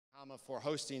For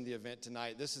hosting the event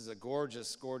tonight. This is a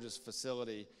gorgeous, gorgeous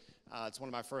facility. It's one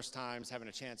of my first times having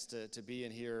a chance to be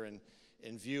in here and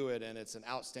view it, and it's an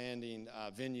outstanding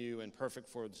venue and perfect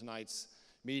for tonight's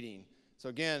meeting. So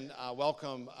again,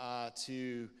 welcome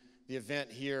to the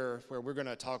event here where we're going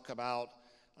to talk about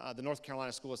the North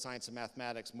Carolina School of Science and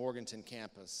Mathematics Morganton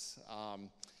campus.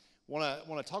 Want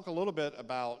to talk a little bit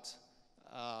about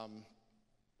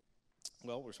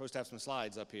well, we're supposed to have some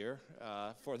slides up here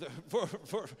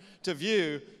to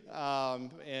view,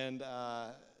 and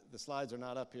the slides are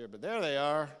not up here, but there they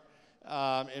are.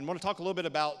 And want to talk a little bit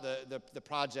about the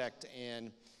project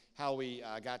and how we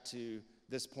got to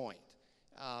this point.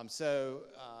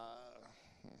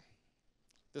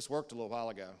 This worked a little while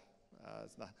ago.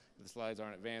 The slides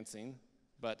aren't advancing.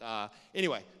 But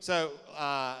anyway, so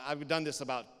I've done this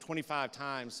about 25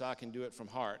 times, so I can do it from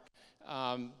heart.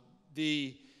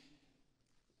 The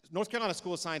North Carolina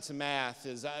School of Science and Math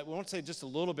is, I want to say just a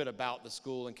little bit about the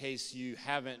school in case you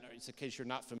haven't, or in case you're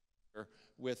not familiar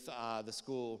with the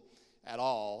school at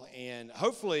all. And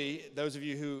hopefully, those of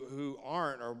you who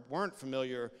aren't or weren't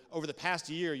familiar, over the past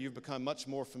year, you've become much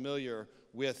more familiar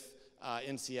with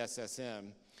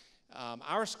NCSSM.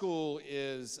 Our school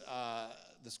is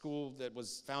the school that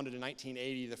was founded in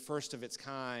 1980, the first of its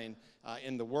kind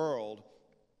in the world,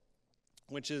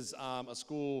 which is a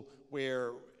school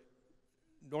where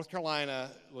North Carolina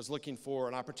was looking for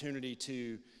an opportunity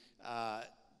to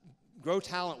grow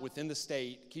talent within the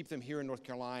state, keep them here in North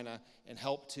Carolina, and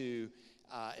help to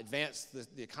advance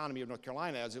the economy of North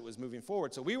Carolina as it was moving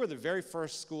forward. So we were the very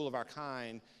first school of our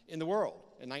kind in the world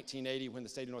in 1980 when the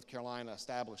state of North Carolina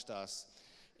established us.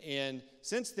 And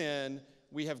since then,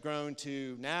 we have grown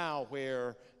to now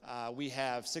where we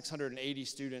have 680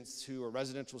 students who are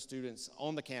residential students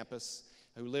on the campus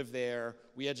who live there.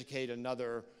 We educate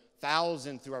another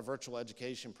 1,000 through our virtual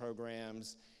education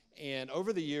programs. And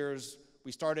over the years,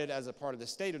 we started as a part of the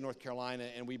state of North Carolina,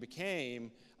 and we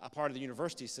became a part of the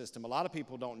university system. A lot of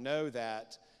people don't know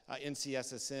that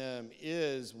NCSSM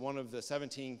is one of the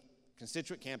 17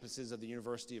 constituent campuses of the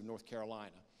University of North Carolina.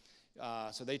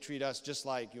 So they treat us just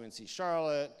like UNC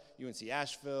Charlotte, UNC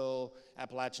Asheville,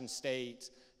 Appalachian State,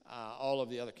 all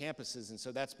of the other campuses. And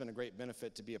so that's been a great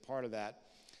benefit to be a part of that.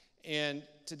 And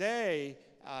today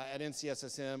at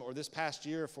NCSSM, or this past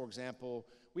year, for example,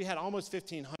 we had almost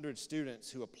 1,500 students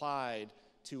who applied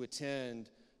to attend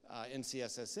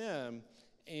NCSSM.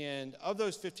 And of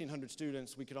those 1,500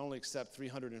 students, we could only accept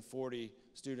 340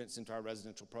 students into our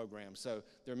residential program. So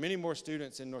there are many more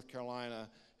students in North Carolina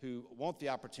who want the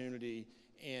opportunity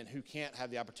and who can't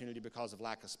have the opportunity because of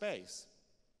lack of space.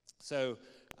 So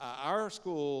our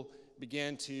school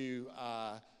began to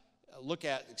look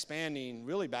at expanding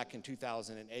really back in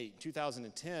 2008. In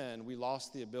 2010, we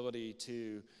lost the ability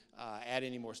to add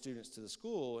any more students to the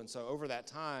school, and so over that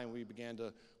time, we began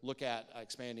to look at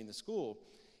expanding the school.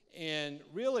 And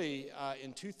really,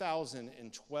 in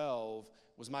 2012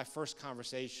 was my first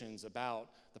conversations about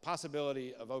the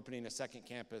possibility of opening a second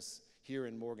campus here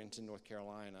in Morganton, North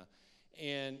Carolina.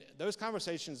 And those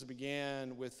conversations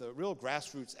began with a real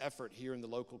grassroots effort here in the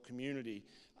local community,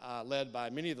 led by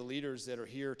many of the leaders that are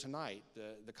here tonight.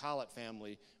 The Collett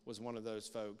family was one of those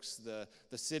folks,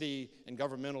 the city and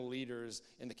governmental leaders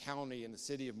in the county and the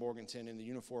city of Morganton in the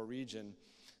Unifor region.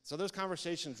 So those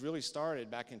conversations really started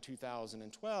back in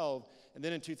 2012, and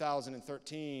then in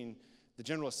 2013, the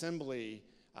General Assembly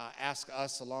asked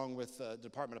us, along with the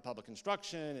Department of Public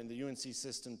Instruction and the UNC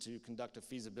system, to conduct a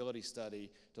feasibility study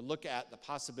to look at the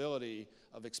possibility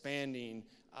of expanding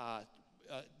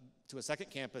to a second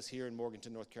campus here in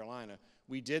Morganton, North Carolina.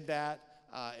 We did that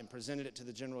and presented it to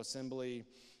the General Assembly,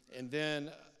 and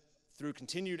then through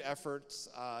continued efforts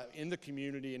in the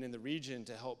community and in the region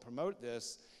to help promote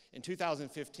this, in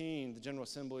 2015, the General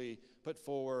Assembly put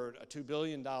forward a $2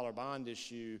 billion bond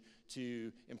issue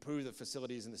to improve the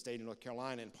facilities in the state of North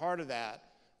Carolina, and part of that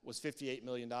was $58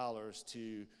 million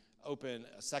to open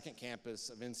a second campus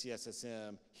of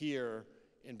NCSSM here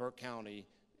in Burke County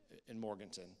in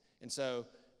Morganton. And so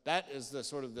that is the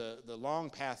sort of the long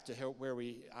path to where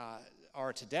we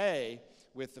are today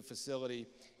with the facility,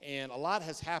 and a lot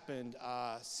has happened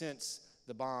since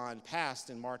the bond passed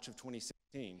in March of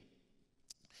 2016.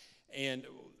 And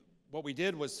what we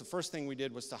did was, the first thing we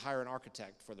did was to hire an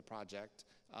architect for the project.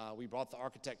 We brought the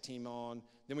architect team on,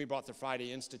 then we brought the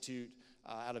Friday Institute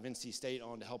out of NC State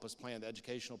on to help us plan the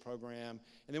educational program.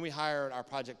 And then we hired our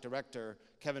project director,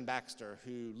 Kevin Baxter,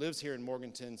 who lives here in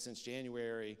Morganton since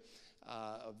January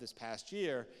of this past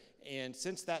year. And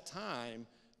since that time,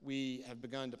 we have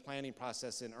begun the planning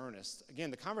process in earnest. Again,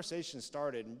 the conversation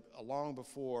started long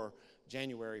before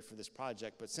January for this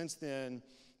project, but since then,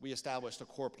 we established a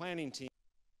core planning team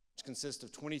which consists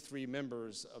of 23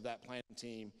 members of that planning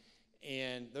team.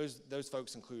 And those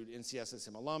folks include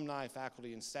NCSSM alumni,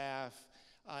 faculty, and staff.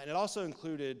 And it also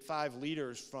included 5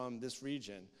 leaders from this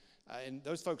region. And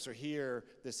those folks are here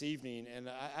this evening. And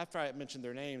after I mentioned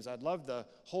their names, I'd love the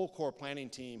whole core planning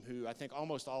team, who I think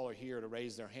almost all are here, to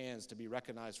raise their hands to be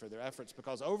recognized for their efforts.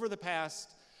 Because over the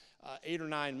past 8 or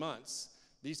 9 months,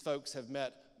 these folks have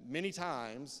met many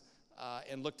times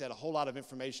and looked at a whole lot of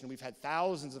information. We've had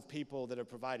thousands of people that have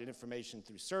provided information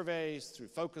through surveys, through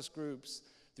focus groups,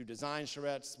 through design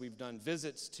charrettes. We've done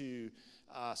visits to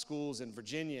schools in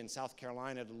Virginia and South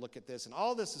Carolina to look at this. And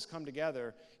all this has come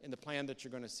together in the plan that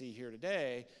you're going to see here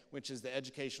today, which is the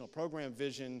educational program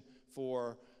vision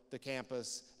for the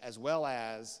campus, as well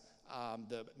as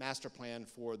the master plan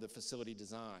for the facility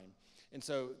design. And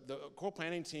so the core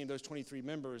planning team, those 23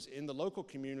 members, in the local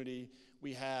community,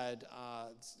 we had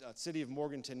City of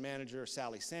Morganton manager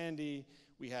Sally Sandy,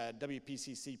 we had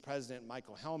WPCC president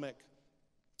Michael Helmick,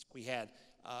 we had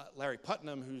Larry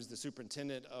Putnam, who's the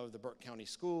superintendent of the Burke County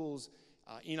Schools,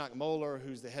 Enoch Moeller,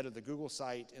 who's the head of the Google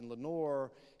site in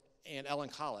Lenore, and Ellen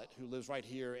Collett, who lives right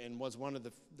here and was one of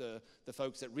the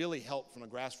folks that really helped from a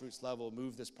grassroots level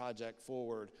move this project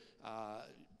forward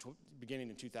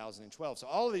beginning in 2012. So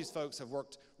all of these folks have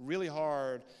worked really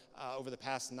hard over the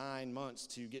past 9 months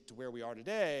to get to where we are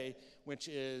today, which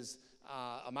is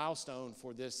a milestone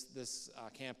for this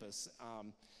campus.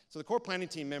 So the core planning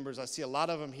team members, I see a lot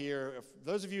of them here. If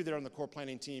those of you that are on the core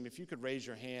planning team, if you could raise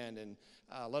your hand and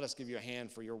let us give you a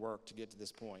hand for your work to get to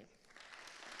this point.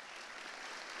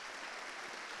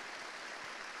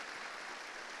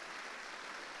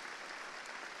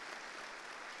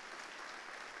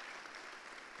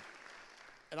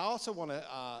 And I also want to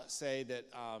say that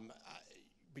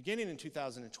beginning in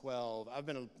 2012, I've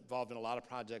been involved in a lot of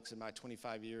projects in my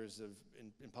 25 years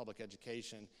in public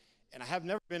education. And I have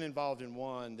never been involved in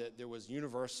one that there was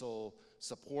universal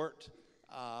support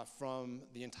from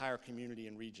the entire community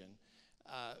and region.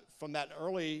 From that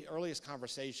earliest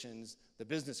conversations, the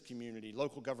business community,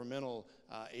 local governmental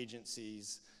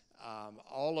agencies,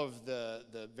 all of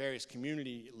the various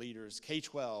community leaders,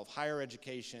 K-12, higher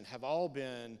education, have all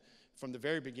been, from the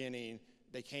very beginning,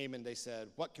 they came and they said,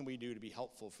 what can we do to be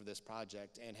helpful for this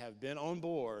project? And have been on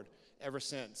board ever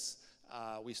since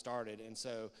we started. And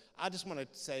so I just want to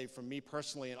say, from me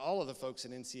personally and all of the folks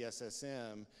at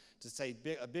NCSSM, to say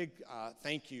a big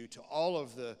thank you to all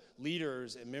of the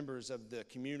leaders and members of the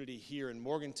community here in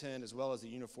Morganton, as well as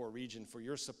the Unifor region, for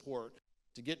your support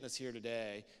to getting us here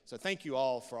today. So thank you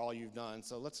all for all you've done.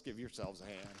 So let's give yourselves a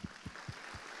hand.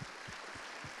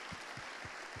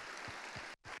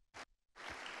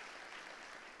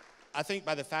 I think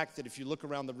by the fact that if you look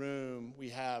around the room, we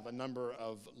have a number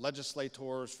of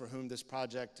legislators for whom this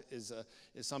project is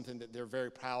something that they're very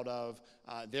proud of.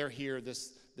 They're here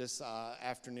this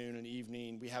afternoon and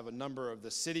evening. We have a number of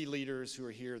the city leaders who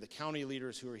are here, the county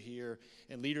leaders who are here,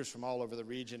 and leaders from all over the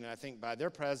region. And I think by their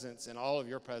presence and all of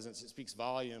your presence, it speaks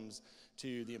volumes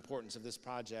to the importance of this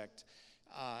project.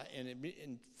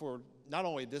 And for not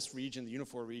only this region, the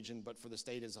Unifor region, but for the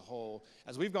state as a whole.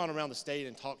 As we've gone around the state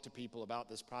and talked to people about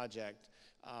this project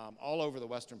all over the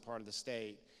western part of the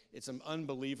state, it's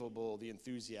unbelievable, the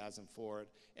enthusiasm for it.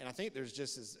 And I think there's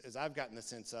just, as I've gotten the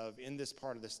sense of, in this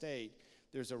part of the state,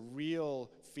 there's a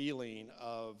real feeling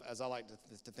of, as I like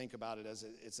to think about it, as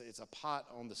it's a pot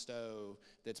on the stove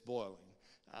that's boiling.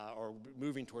 Or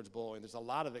moving towards boiling. There's a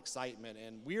lot of excitement,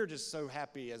 and we're just so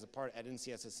happy as a part at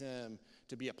NCSSM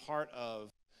to be a part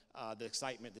of the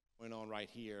excitement that's going on right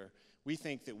here. We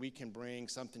think that we can bring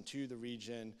something to the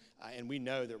region, and we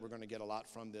know that we're going to get a lot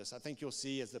from this. I think you'll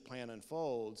see as the plan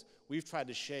unfolds, we've tried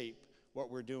to shape what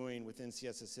we're doing with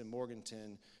NCSSM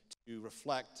Morganton to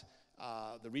reflect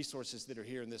the resources that are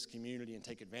here in this community and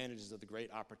take advantages of the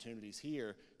great opportunities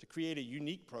here to create a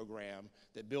unique program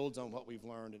that builds on what we've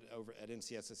learned at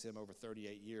NCSSM over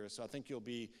 38 years. So I think you'll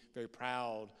be very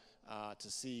proud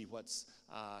to see what's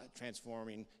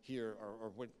transforming here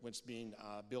or what's being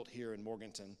built here in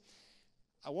Morganton.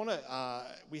 We're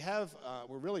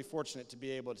really fortunate to be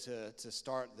able to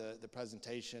start the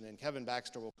presentation, and Kevin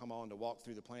Baxter will come on to walk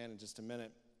through the plan in just a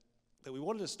minute. But we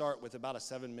wanted to start with about a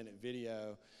 7-minute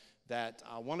video that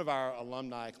one of our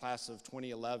alumni, class of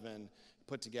 2011,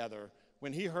 put together.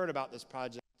 When he heard about this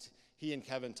project, he and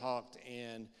Kevin talked,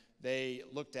 and they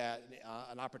looked at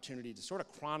an opportunity to sort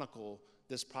of chronicle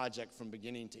this project from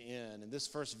beginning to end. And this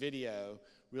first video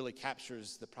really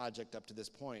captures the project up to this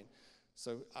point.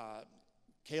 So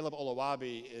Caleb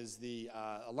Olawabi is the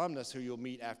alumnus who you'll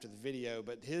meet after the video,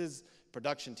 but his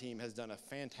production team has done a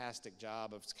fantastic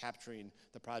job of capturing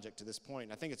the project to this point.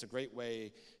 And I think it's a great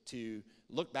way to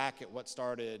look back at what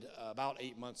started about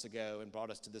 8 months ago and brought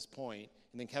us to this point.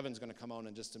 And then Kevin's going to come on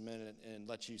in just a minute and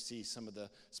let you see some of the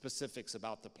specifics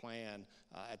about the plan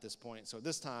at this point. So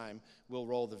this time, we'll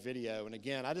roll the video. And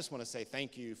again, I just want to say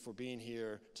thank you for being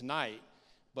here tonight.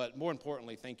 But more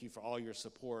importantly, thank you for all your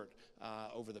support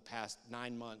over the past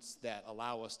 9 months that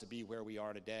allow us to be where we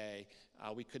are today.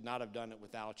 We could not have done it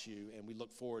without you, and we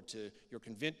look forward to your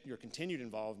continued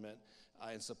involvement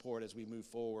and support as we move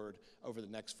forward over the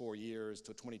next 4 years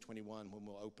to 2021 when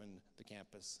we'll open the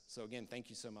campus. So again, thank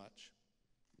you so much.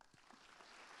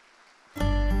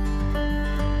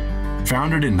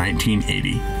 Founded in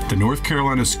 1980, the North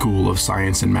Carolina School of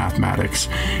Science and Mathematics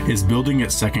is building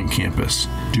its second campus,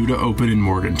 due to open in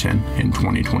Morganton in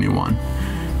 2021.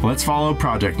 Let's follow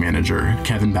project manager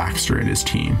Kevin Baxter and his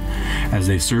team as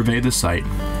they survey the site,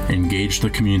 engage the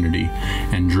community,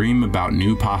 and dream about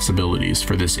new possibilities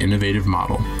for this innovative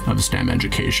model of STEM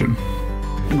education.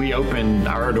 We opened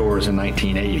our doors in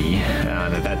 1980,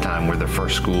 and at that time we're the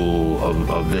first school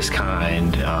of this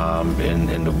kind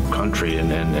in the country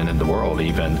and in the world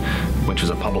even, which was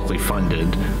a publicly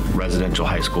funded residential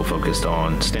high school focused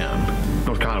on STEM.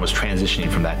 North Carolina was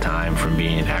transitioning from that time from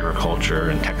being agriculture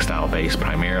and textile based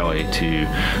primarily to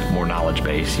more knowledge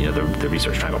based. You know, the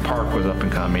Research Triangle Park was up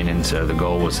and coming, and so the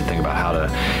goal was to think about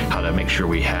how to make sure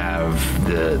we have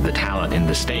the talent in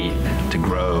the state to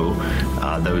grow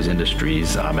those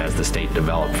industries as the state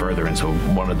developed further. And so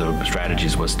one of the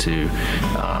strategies was to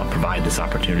provide this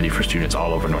opportunity for students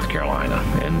all over North Carolina.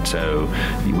 And so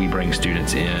we bring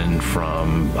students in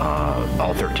from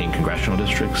all 13 congressional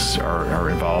districts are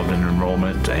involved in enrollment.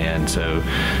 And so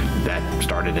that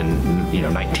started in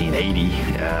 1980,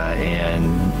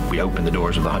 and we opened the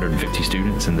doors with 150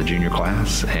 students in the junior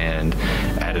class and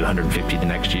added 150 the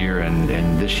next year.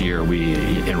 And this year we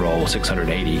enroll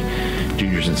 680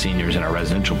 juniors and seniors in our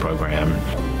residential program.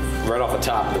 Right off the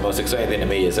top, the most exciting thing to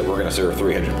me is that we're going to serve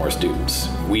 300 more students.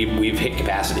 We've hit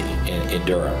capacity in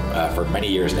Durham for many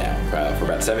years now. For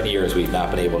about 7 years, we've not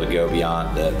been able to go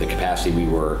beyond the capacity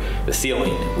the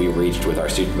ceiling we reached with our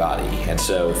student body. And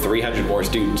so 300 more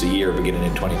students a year beginning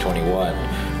in 2021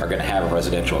 are going to have a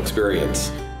residential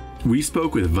experience. We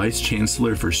spoke with Vice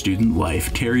Chancellor for Student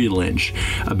Life, Terry Lynch,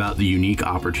 about the unique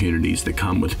opportunities that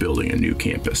come with building a new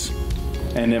campus.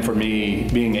 And then for me,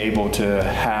 being able to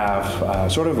have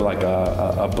sort of like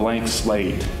a blank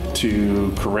slate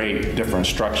to create different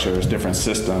structures, different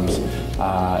systems,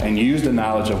 and use the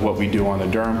knowledge of what we do on the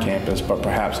Durham campus, but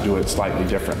perhaps do it slightly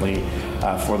differently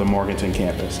for the Morganton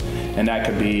campus. And that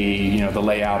could be, the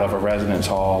layout of a residence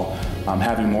hall,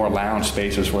 having more lounge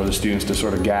spaces for the students to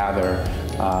sort of gather,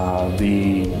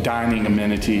 the dining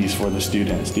amenities for the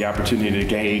students, the opportunity to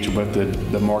engage with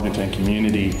the Morganton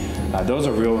community. Those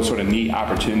are real sort of neat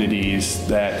opportunities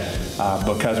that,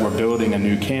 because we're building a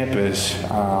new campus,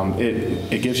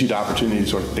 it gives you the opportunity to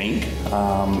sort of think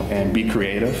and be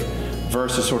creative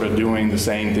versus sort of doing the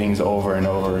same things over and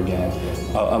over again.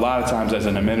 A lot of times as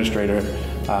an administrator,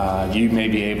 you may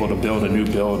be able to build a new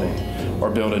building or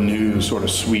build a new sort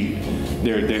of suite.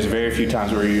 There's very few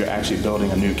times where you're actually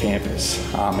building a new campus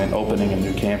and opening a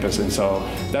new campus, and so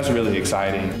that's really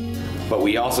exciting. But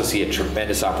we also see a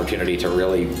tremendous opportunity to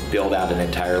really build out an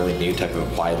entirely new type of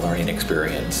applied learning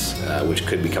experience, which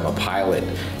could become a pilot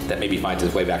that maybe finds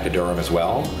its way back to Durham as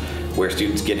well, where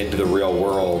students get into the real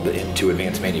world, into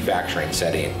advanced manufacturing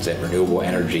settings and renewable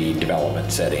energy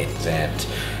development settings and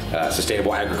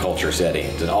sustainable agriculture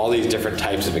settings and all these different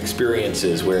types of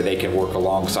experiences where they can work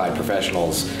alongside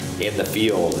professionals in the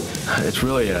field. It's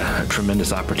really a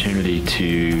tremendous opportunity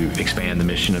to expand the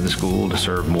mission of the school to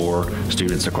serve more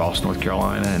students across North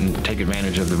Carolina and take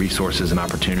advantage of the resources and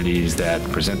opportunities that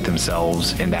present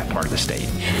themselves in that part of the state.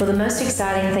 Well, the most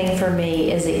exciting thing for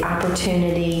me is the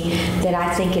opportunity that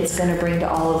I think it's going to bring to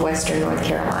all of Western North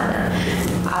Carolina.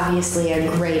 Obviously a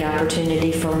great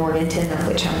opportunity for Morganton,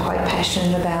 which I'm quite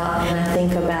passionate about, and I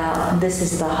think about this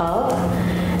is the hub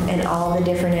and all the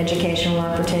different educational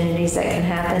opportunities that can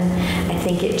happen. I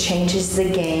think it changes the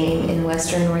game in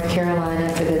Western North Carolina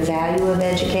for the value of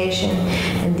education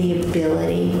and the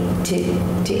ability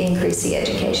to increase the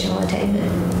educational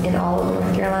attainment in all of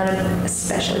North Carolina,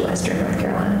 especially Western North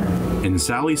Carolina. And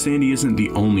Sally Sandy isn't the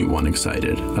only one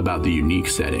excited about the unique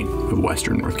setting of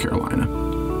Western North Carolina.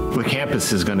 The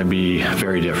campus is going to be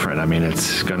very different. I mean,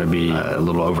 it's going to be a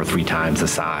little over 3 times the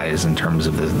size in terms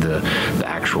of the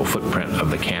actual footprint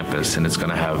of the campus, and it's going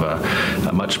to have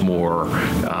a much more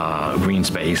green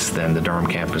space than the Durham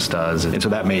campus does. And so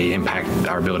that may impact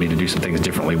our ability to do some things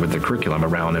differently with the curriculum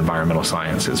around environmental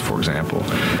sciences, for example.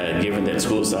 Given that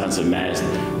School of Science and Math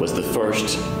was the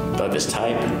first of its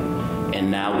type, and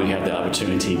now we have the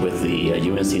opportunity with the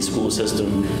UNC school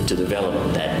system to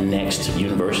develop that next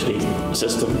university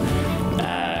system.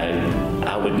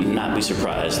 I would not be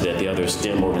surprised that the other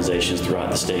STEM organizations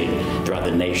throughout the state, throughout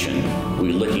the nation, will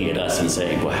be looking at us and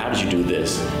saying, well, how did you do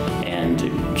this? And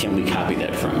can we copy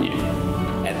that from you?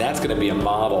 And that's going to be a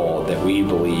model that we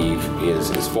believe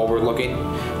is forward-looking.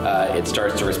 It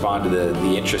starts to respond to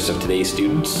the interests of today's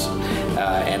students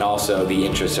and also the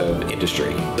interests of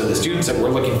industry. So the students that we're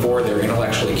looking for, they're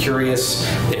intellectually curious,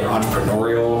 they're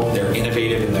entrepreneurial, they're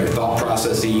innovative in their thought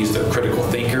processes, they're critical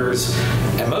thinkers,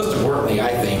 and most importantly, I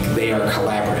think, they are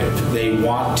collaborative. They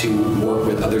want to work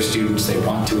with other students, they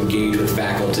want to engage with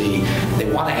faculty,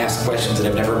 they want to ask questions that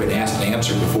have never been asked and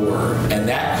answered before, and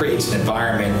that creates an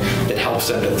environment that helps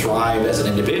them to thrive as an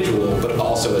individual, but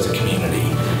also as a community.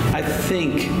 I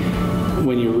think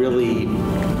when you really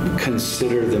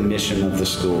consider the mission of the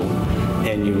school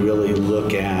and you really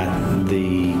look at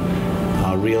the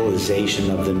realization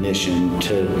of the mission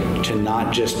to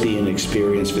not just be an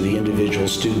experience for the individual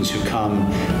students who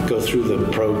go through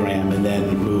the program and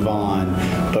then move on,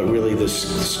 but really the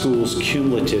school's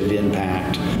cumulative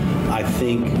impact. I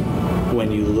think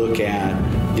when you look at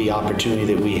the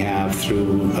opportunity that we have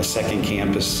through a second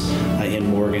campus in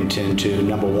Morganton to,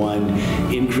 number one,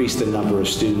 increase the number of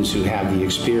students who have the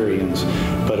experience,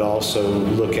 but also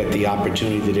look at the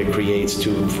opportunity that it creates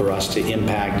for us to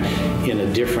impact in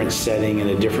a different setting, in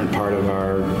a different part of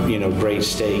our great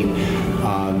state,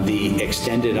 the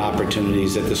extended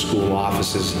opportunities that the school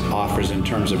offers in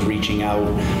terms of reaching out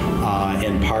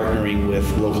and partnering with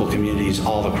local communities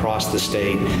all across the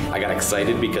state. I got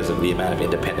excited because of the amount of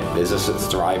independent business that's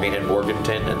thriving in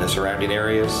Morganton and the surrounding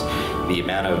areas, the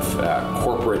amount of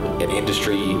corporate and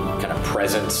industry kind of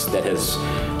presence that has,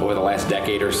 over the last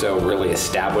decade or so, really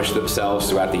established themselves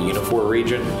throughout the Unifor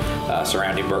region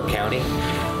surrounding Burke County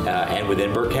and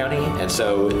within Burke County. And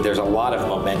so there's a lot of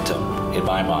momentum, in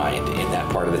my mind, in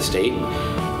that part of the state.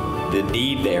 The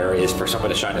need there is for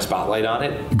someone to shine a spotlight on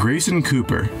it. Grayson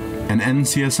Cooper, an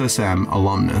NCSSM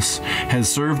alumnus, has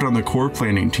served on the core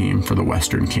planning team for the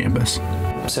Western Campus.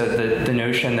 So the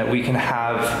notion that we can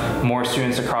have more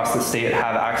students across the state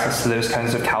have access to those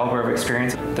kinds of caliber of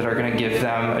experience that are going to give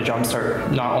them a jump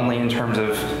start, not only in terms of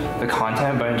the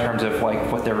content, but in terms of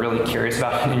what they're really curious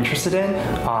about and interested in,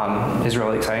 is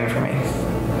really exciting for me.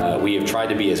 We have tried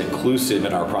to be as inclusive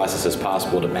in our process as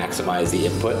possible to maximize the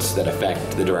inputs that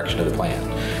affect the direction of the plan.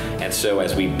 And so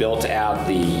as we built out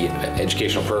the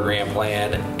educational program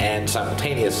plan and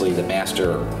simultaneously the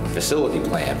master facility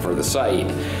plan for the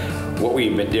site, what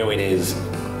we've been doing is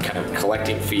kind of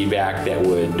collecting feedback that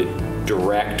would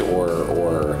direct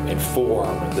or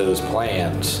inform those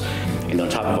plans. And on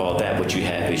top of all that, what you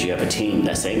have is you have a team,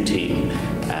 that same team,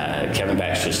 Kevin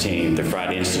Baxter's team, the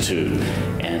Friday Institute,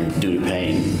 and Duty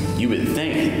Payne. You would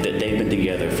think that they've been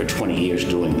together for 20 years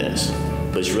doing this,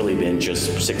 but it's really been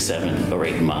just 6, 7, or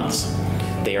 8 months.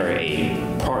 They are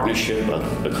a partnership,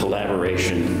 a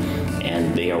collaboration,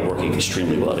 and they are working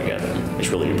extremely well together. It's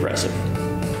really impressive.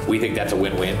 We think that's a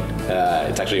win-win.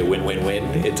 It's actually a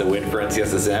win-win-win. It's a win for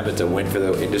NCSSM, it's a win for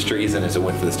the industries, and it's a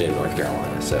win for the state of North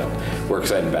Carolina. So we're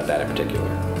excited about that in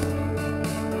particular.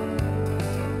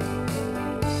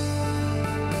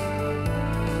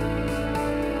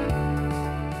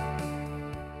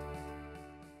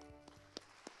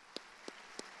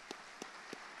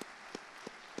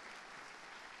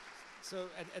 So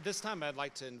at this time, I'd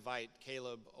like to invite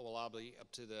Caleb Owolabi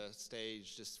up to the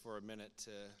stage just for a minute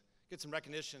to get some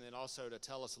recognition and also to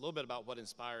tell us a little bit about what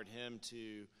inspired him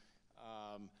to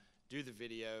do the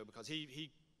video, because he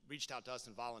reached out to us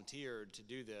and volunteered to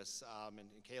do this. And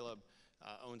Caleb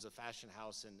owns a fashion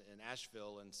house in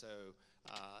Asheville. And so,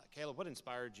 Caleb, what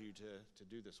inspired you to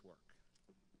do this work?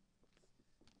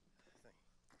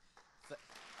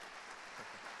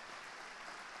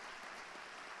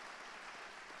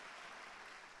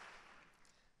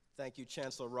 Thank you,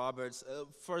 Chancellor Roberts.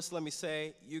 First, let me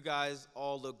say, you guys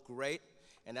all look great,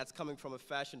 and that's coming from a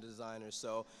fashion designer,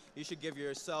 so you should give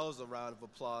yourselves a round of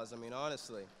applause. I mean,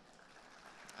 honestly,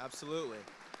 absolutely.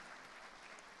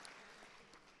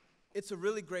 It's a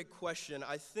really great question.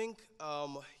 I think,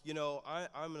 you know,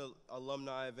 I'm an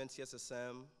alumni of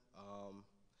NCSSM,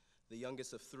 the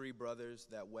youngest of 3 brothers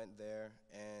that went there,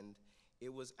 and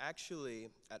it was actually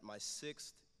at my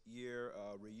 6th year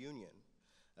reunion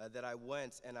that I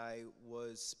went and I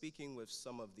was speaking with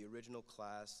some of the original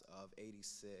class of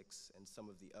 '86 and some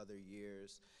of the other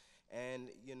years. And,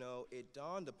 you know, it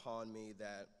dawned upon me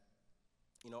that,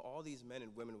 you know, all these men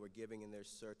and women were giving in their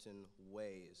certain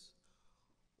ways.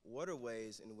 What are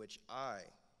ways in which I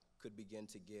could begin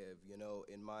to give, you know,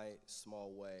 in my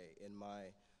small way, in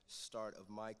my start of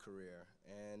my career?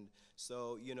 And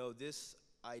so, you know, this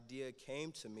idea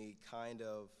came to me kind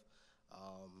of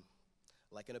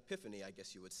like an epiphany, I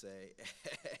guess you would say.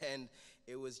 And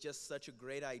it was just such a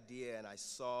great idea, and I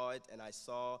saw it, and I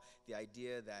saw the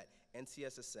idea that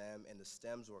NCSSM and the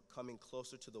STEMs were coming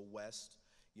closer to the West,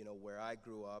 you know, where I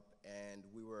grew up, and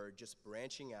we were just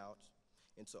branching out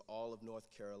into all of North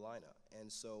Carolina. And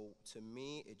so to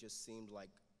me, it just seemed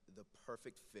like the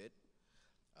perfect fit,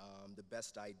 the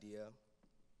best idea.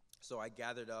 So I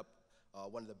gathered up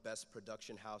one of the best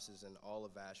production houses in all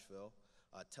of Asheville,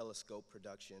 Telescope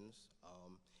Productions.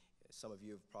 Some of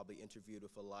you have probably interviewed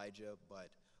with Elijah, but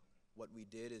what we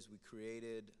did is we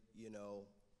created, you know,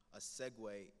 a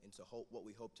segue into what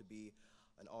we hope to be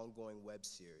an ongoing web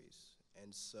series.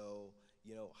 And so,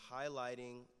 you know,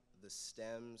 highlighting the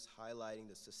STEMs, highlighting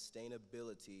the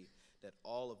sustainability that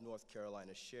all of North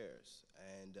Carolina shares.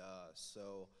 And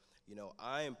so, you know,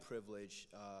 I am privileged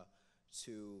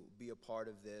to be a part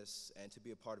of this and to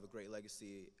be a part of a great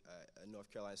legacy at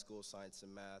North Carolina School of Science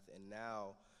and Math, and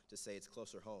now to say it's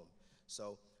closer home.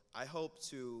 So I hope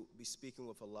to be speaking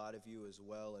with a lot of you as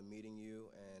well and meeting you,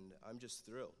 and I'm just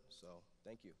thrilled. So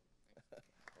thank you.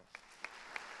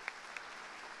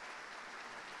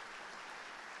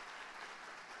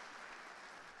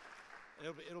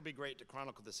 It'll be great to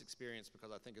chronicle this experience,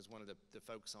 because I think, as one of the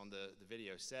folks on the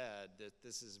video said, that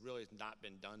this has really not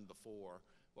been done before,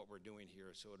 what we're doing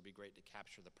here. So it'll be great to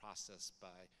capture the process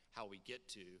by how we get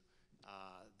to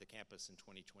the campus in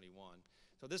 2021.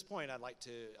 So at this point, I'd like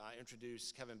to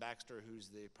introduce Kevin Baxter, who's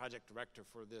the project director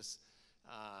for this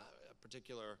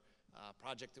particular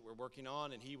project that we're working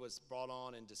on. And he was brought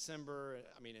on in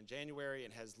January,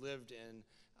 and has lived in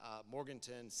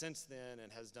Morganton since then,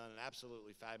 and has done an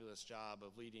absolutely fabulous job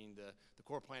of leading the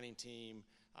core planning team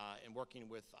and working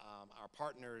with our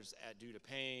partners at Due to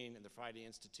Pain and the Friday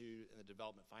Institute and the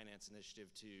Development Finance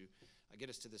Initiative to get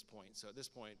us to this point. So at this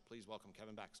point, please welcome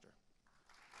Kevin Baxter.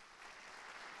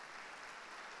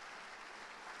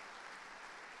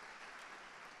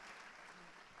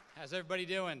 How's everybody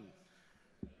doing?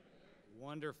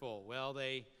 Wonderful. Well,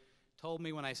 they told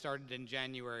me when I started in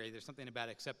January, there's something about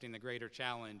accepting the greater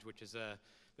challenge, which is a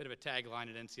bit of a tagline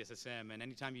at NCSSM. And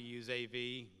anytime you use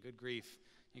AV, good grief,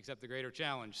 you accept the greater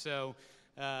challenge. So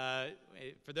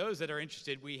for those that are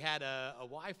interested, we had a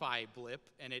Wi-Fi blip,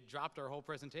 and it dropped our whole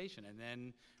presentation. And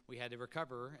then we had to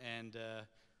recover. And,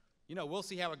 you know, we'll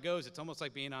see how it goes. It's almost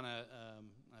like being on a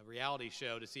reality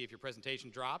show to see if your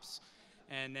presentation drops.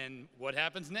 And then what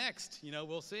happens next? You know,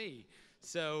 we'll see.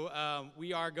 So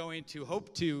we are going to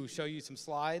hope to show you some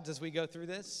slides as we go through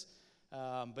this.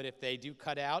 But if they do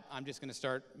cut out, I'm just going to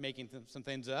start making some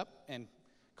things up and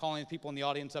calling people in the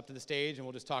audience up to the stage, and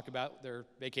we'll just talk about their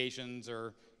vacations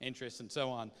or interests and so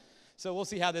on. So we'll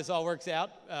see how this all works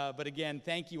out. But again,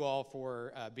 thank you all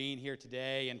for being here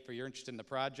today and for your interest in the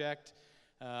project.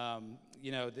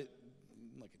 You know,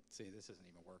 look, see, this isn't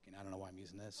even working. I don't know why I'm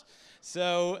using this.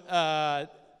 So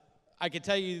I can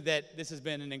tell you that this has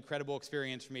been an incredible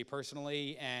experience for me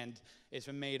personally, and it's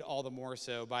been made all the more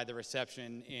so by the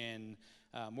reception in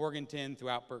Morganton,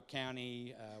 throughout Burke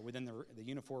County, within the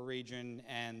Unifor region,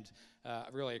 and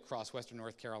really across Western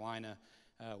North Carolina.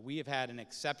 We have had an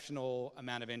exceptional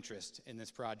amount of interest in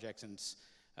this project since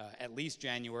at least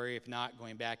January, if not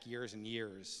going back years and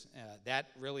years. That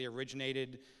really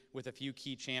originated with a few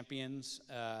key champions.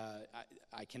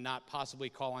 I cannot possibly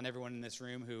call on everyone in this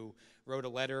room who wrote a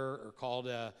letter or called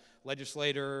a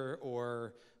legislator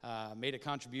or made a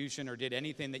contribution or did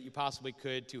anything that you possibly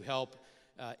could to help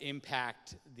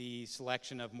impact the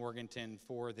selection of Morganton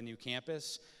for the new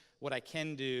campus. What I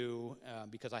can do,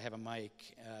 because I have a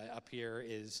mic up here,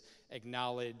 is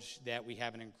acknowledge that we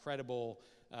have an incredible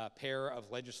pair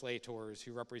of legislators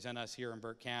who represent us here in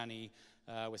Burke County,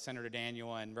 with Senator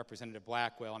Daniel and Representative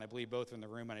Blackwell, and I believe both are in the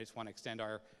room, and I just want to extend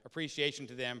our appreciation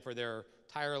to them for their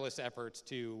tireless efforts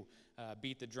to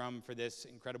beat the drum for this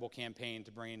incredible campaign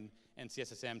to bring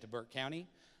NCSSM to Burke County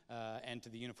and to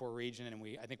the Unifor region, and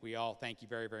I think we all thank you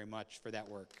very, very much for that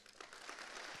work.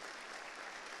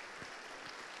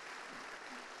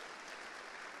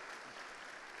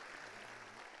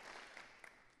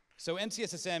 So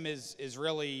NCSSM is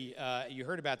really, you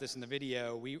heard about this in the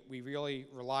video, we really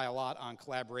rely a lot on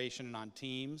collaboration and on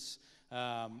teams.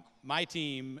 My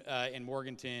team in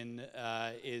Morganton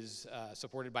is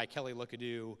supported by Kelly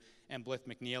Lookadoo and Blith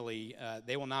McNeely.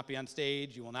 They will not be on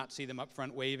stage. You will not see them up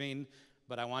front waving,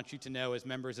 but I want you to know as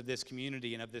members of this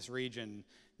community and of this region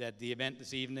that the event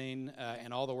this evening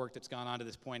and all the work that's gone on to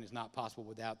this point is not possible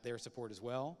without their support as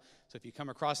well. So if you come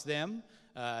across them,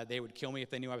 they would kill me if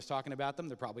they knew I was talking about them.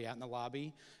 They're probably out in the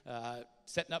lobby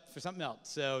setting up for something else.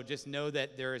 So just know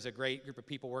that there is a great group of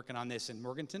people working on this in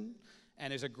Morganton, and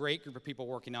there's a great group of people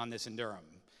working on this in Durham.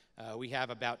 We have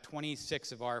about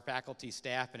 26 of our faculty,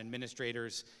 staff, and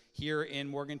administrators here in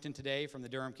Morganton today from the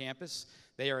Durham campus.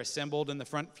 They are assembled in the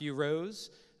front few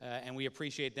rows, and we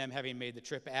appreciate them having made the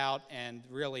trip out and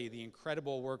really the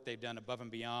incredible work they've done above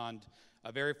and beyond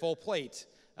a very full plate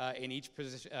in each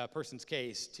person's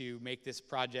case to make this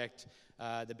project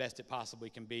the best it possibly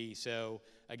can be. So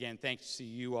again, thanks to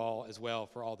you all as well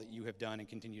for all that you have done and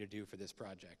continue to do for this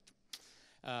project.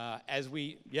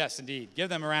 Yes, indeed, give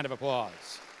them a round of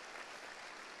applause.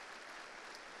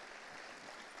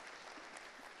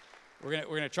 We're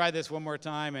gonna try this one more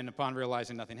time, and upon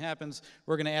realizing nothing happens,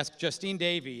 we're gonna ask Justine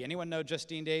Davey. Anyone know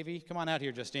Justine Davey? Come on out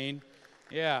here, Justine.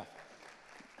 Yeah.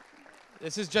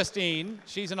 This is Justine.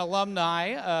 She's an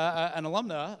alumna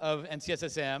of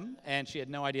NCSSM, and she had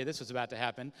no idea this was about to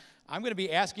happen. I'm gonna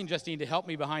be asking Justine to help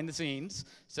me behind the scenes,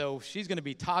 so she's gonna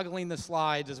be toggling the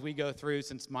slides as we go through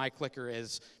since my clicker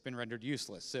has been rendered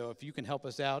useless. So if you can help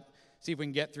us out, see if we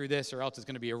can get through this, or else it's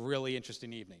gonna be a really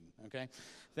interesting evening, okay?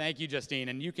 Thank you, Justine,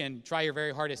 and you can try your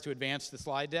very hardest to advance the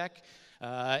slide deck,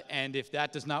 and if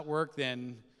that does not work,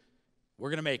 then we're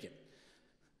gonna make it.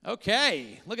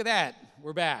 Okay, look at that,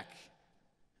 we're back.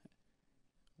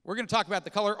 We're gonna talk about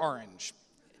the color orange.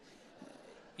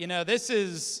 You know,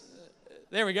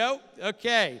 there we go,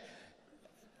 okay.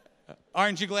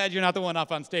 Aren't you glad you're not the one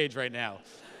up on stage right now?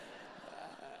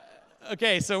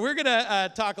 Okay, so we're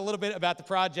gonna talk a little bit about the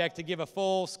project to give a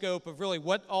full scope of really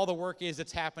what all the work is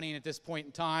that's happening at this point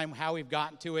in time, how we've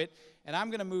gotten to it, and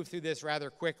I'm gonna move through this rather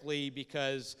quickly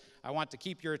because I want to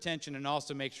keep your attention and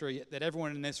also make sure that everyone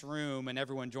in this room and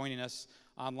everyone joining us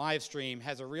on live stream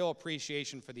has a real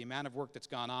appreciation for the amount of work that's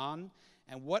gone on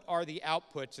and what are the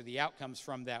outputs or the outcomes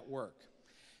from that work.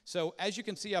 So as you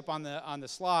can see up on the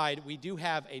slide, we do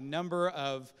have a number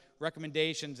of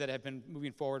recommendations that have been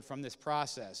moving forward from this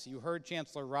process. You heard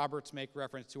Chancellor Roberts make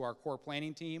reference to our core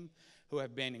planning team, who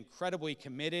have been incredibly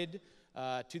committed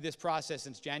to this process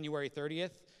since January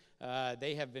 30th.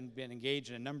 They have been engaged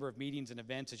in a number of meetings and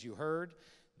events, as you heard.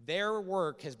 Their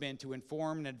work has been to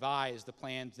inform and advise the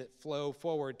plans that flow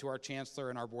forward to our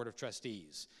Chancellor and our Board of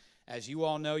Trustees. As you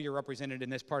all know, you're represented in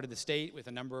this part of the state with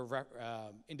a number of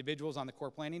individuals on the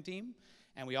core planning team,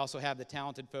 and we also have the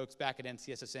talented folks back at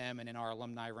NCSSM and in our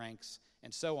alumni ranks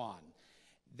and so on.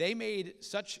 They made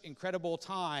such incredible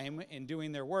time in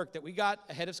doing their work that we got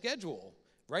ahead of schedule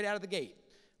right out of the gate.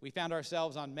 We found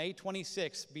ourselves on May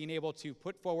 26th being able to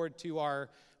put forward to our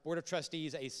Board of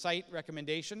Trustees a site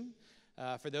recommendation.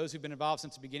 For those who've been involved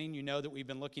since the beginning, you know that we've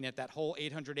been looking at that whole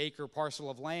 800-acre parcel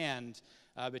of land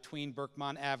between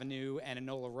Berkmont Avenue and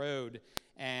Enola Road,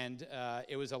 and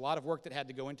it was a lot of work that had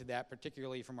to go into that,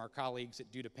 particularly from our colleagues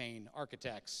at Duda Payne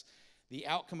Architects. The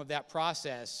outcome of that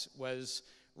process was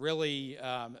really,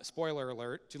 spoiler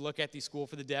alert, to look at the School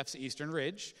for the Deaf's Eastern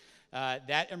Ridge.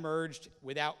 That emerged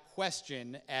without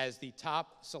question as the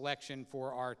top selection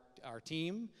for our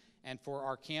team and for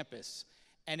our campus.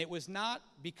 And it was not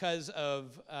because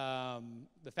of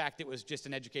the fact that it was just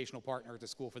an educational partner at the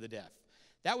School for the Deaf.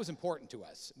 That was important to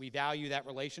us. We value that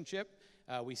relationship.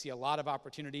 We see a lot of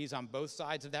opportunities on both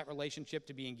sides of that relationship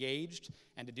to be engaged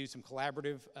and to do some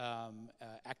collaborative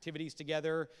activities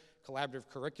together, collaborative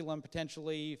curriculum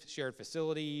potentially, shared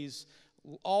facilities,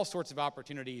 all sorts of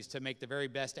opportunities to make the very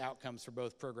best outcomes for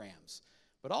both programs.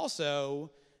 But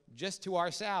also, just to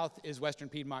our south is Western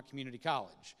Piedmont Community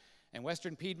College. And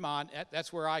Western Piedmont,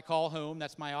 that's where I call home.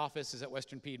 That's my office, is at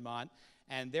Western Piedmont.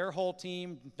 And their whole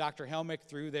team, Dr. Helmick,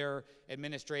 through their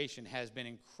administration, has been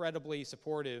incredibly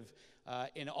supportive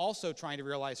in also trying to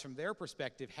realize from their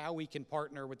perspective how we can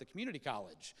partner with the community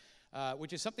college,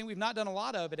 which is something we've not done a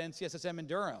lot of at NCSSM in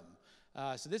Durham.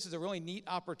 So this is a really neat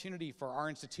opportunity for our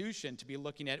institution to be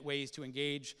looking at ways to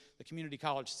engage the community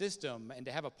college system, and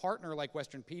to have a partner like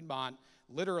Western Piedmont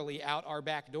literally out our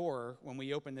back door when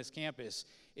we open this campus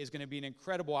is going to be an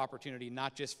incredible opportunity,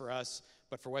 not just for us,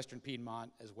 but for Western Piedmont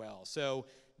as well. So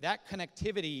that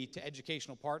connectivity to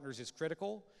educational partners is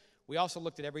critical. We also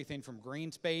looked at everything from green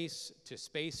space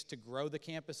to grow the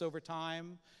campus over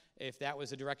time, if that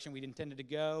was the direction we'd intended to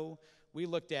go. We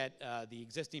looked at the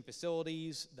existing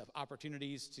facilities, the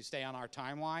opportunities to stay on our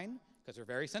timeline, because we're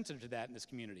very sensitive to that in this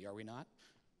community, are we not?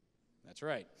 That's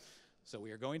right. So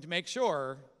we are going to make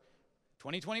sure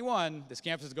 2021, this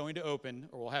campus is going to open,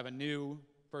 or we'll have a new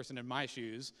person in my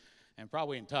shoes, and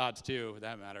probably in Todd's too, for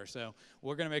that matter. So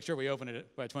we're going to make sure we open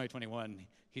it by 2021.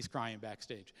 He's crying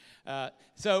backstage.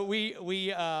 So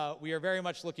we are very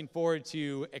much looking forward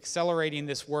to accelerating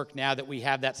this work now that we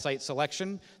have that site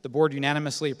selection. The board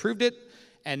unanimously approved it,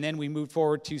 and then we moved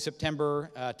forward to September,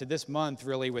 to this month,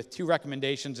 really, with 2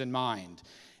 recommendations in mind.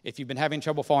 If you've been having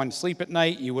trouble falling asleep at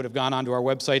night, you would have gone onto our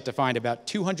website to find about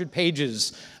 200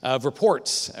 pages of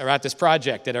reports about this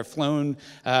project that have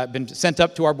been sent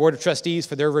up to our Board of Trustees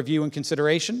for their review and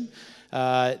consideration.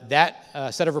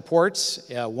 That set of reports,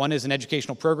 one is an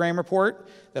educational program report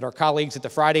that our colleagues at the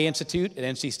Friday Institute at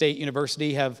NC State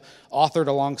University have authored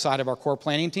alongside of our core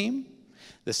planning team.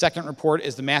 The second report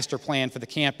is the master plan for the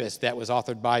campus that was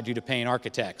authored by DuPain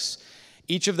Architects.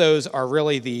 Each of those are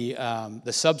really the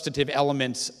substantive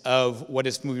elements of what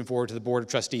is moving forward to the Board of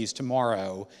Trustees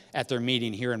tomorrow at their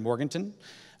meeting here in Morganton.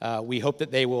 We hope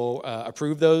that they will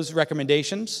approve those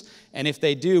recommendations, and if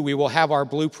they do, we will have our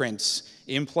blueprints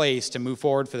in place to move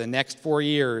forward for the next 4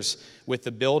 years with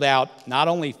the build out, not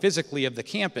only physically of the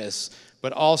campus,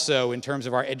 but also in terms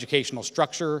of our educational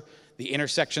structure, the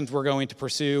intersections we're going to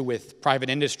pursue with private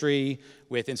industry,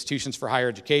 with institutions for higher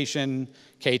education,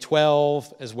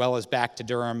 K-12, as well as back to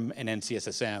Durham and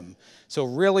NCSSM. So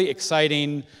really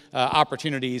exciting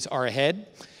opportunities are ahead.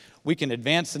 We can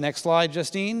advance the next slide,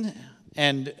 Justine,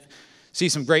 and see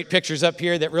some great pictures up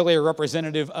here that really are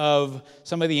representative of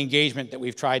some of the engagement that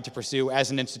we've tried to pursue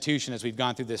as an institution as we've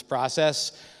gone through this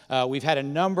process. We've had a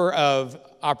number of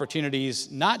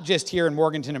opportunities, not just here in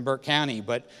Morganton and Burke County,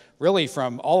 but really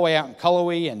from all the way out in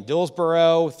Cullowhee and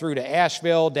Dillsboro, through to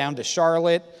Asheville, down to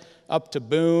Charlotte, up to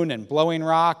Boone and Blowing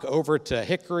Rock, over to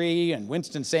Hickory and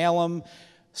Winston-Salem.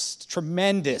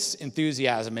 Tremendous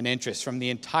enthusiasm and interest from the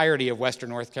entirety of Western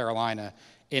North Carolina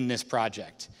in this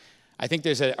project. I think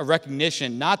there's a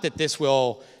recognition, not that this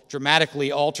will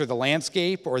dramatically alter the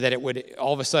landscape or that it would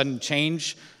all of a sudden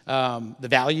change the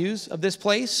values of this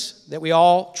place that we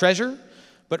all treasure,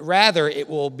 but rather it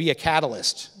will be a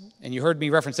catalyst. And you heard me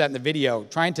reference that in the video,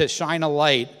 trying to shine a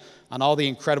light on all the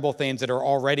incredible things that are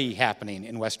already happening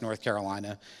in West North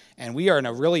Carolina. And we are in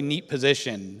a really neat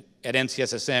position at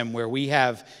NCSSM where we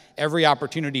have every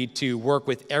opportunity to work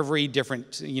with every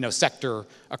different sector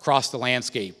across the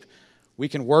landscape. We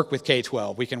can work with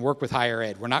K-12, we can work with higher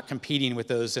ed. We're not competing with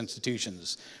those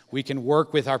institutions. We can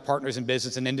work with our partners in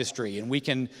business and industry, and we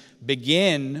can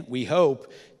begin, we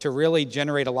hope, to really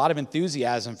generate a lot of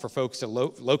enthusiasm for folks to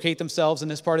locate themselves in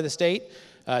this part of the state,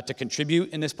 to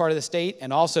contribute in this part of the state,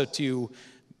 and also to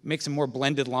make some more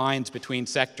blended lines between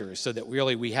sectors so that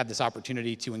really we have this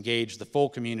opportunity to engage the full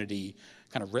community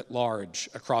kind of writ large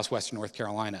across Western North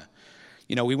Carolina.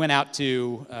 We went out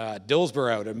to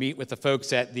Dillsboro to meet with the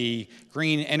folks at the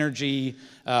Green Energy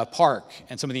Park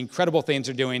and some of the incredible things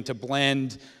they're doing to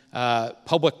blend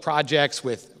public projects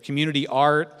with community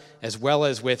art, as well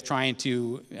as with trying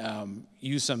to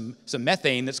use some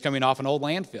methane that's coming off an old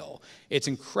landfill. It's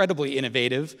incredibly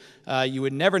innovative. You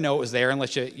would never know it was there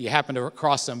unless you happen to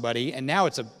cross somebody, and now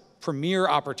it's a premier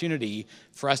opportunity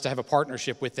for us to have a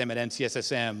partnership with them at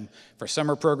NCSSM for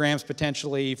summer programs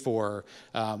potentially, for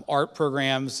art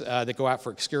programs that go out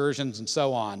for excursions and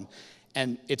so on.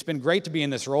 And it's been great to be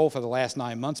in this role for the last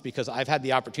 9 months because I've had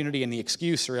the opportunity and the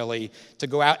excuse really to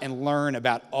go out and learn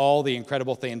about all the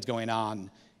incredible things going on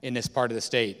in this part of the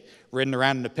state. Ridden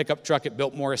around in a pickup truck at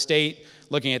Biltmore Estate,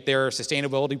 looking at their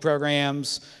sustainability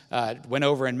programs, went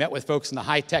over and met with folks in the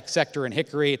high-tech sector in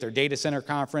Hickory at their data center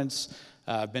conference.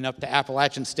 Been up to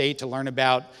Appalachian State to learn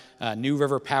about New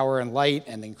River Power and Light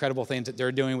and the incredible things that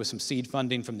they're doing with some seed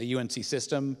funding from the UNC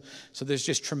system. So there's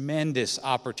just tremendous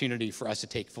opportunity for us to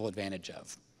take full advantage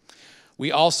of.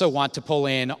 We also want to pull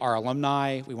in our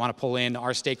alumni. We want to pull in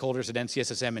our stakeholders at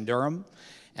NCSSM in Durham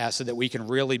so that we can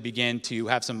really begin to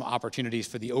have some opportunities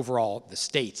for the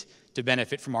state to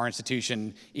benefit from our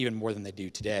institution even more than they do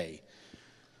today.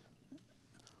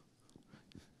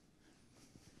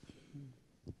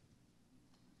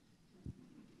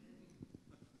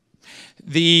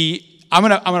 I'm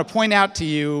gonna point out to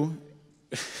you,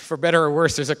 for better or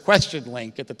worse, there's a question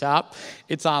link at the top.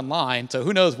 It's online, so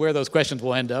who knows where those questions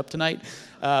will end up tonight.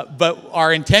 But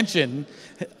our intention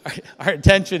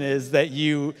is that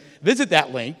you visit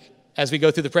that link as we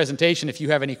go through the presentation if you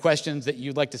have any questions that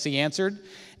you'd like to see answered.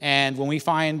 And when we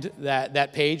find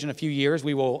that page in a few years,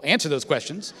 we will answer those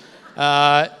questions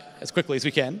as quickly as we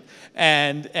can,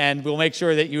 and we'll make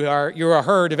sure that you are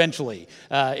heard eventually,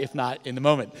 if not in the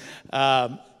moment.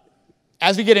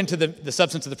 As we get into the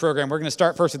substance of the program, we're going to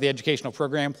start first with the educational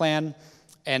program plan.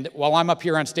 And while I'm up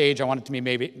here on stage, I want it to be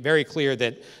made very clear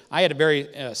that I had a very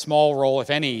small role, if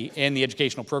any, in the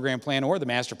educational program plan or the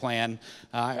master plan.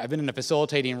 I've been in a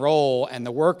facilitating role, and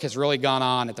the work has really gone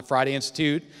on at the Friday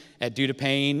Institute, at Due to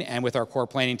Pain, and with our core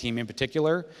planning team in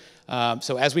particular.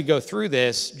 So as we go through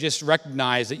this, just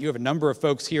recognize that you have a number of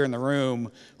folks here in the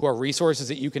room who are resources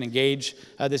that you can engage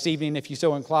this evening, if you're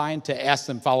so inclined, to ask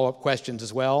them follow-up questions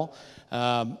as well.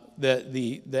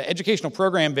 The educational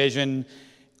program vision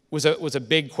was a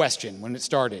big question when it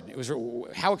started. It was,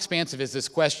 how expansive is this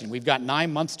question? We've got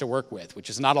 9 months to work with, which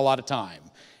is not a lot of time.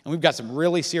 And we've got some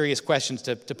really serious questions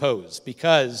to pose,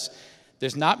 because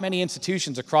there's not many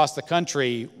institutions across the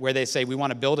country where they say we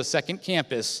want to build a second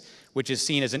campus which is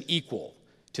seen as an equal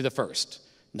to the first.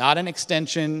 Not an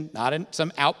extension, not in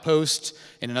some outpost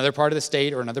in another part of the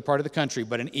state or another part of the country,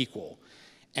 but an equal.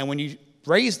 And when you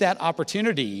raise that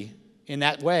opportunity in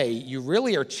that way, you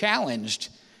really are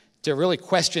challenged to really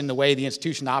question the way the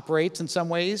institution operates in some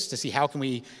ways, to see how can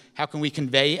we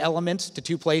convey elements to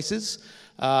two places,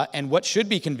 and what should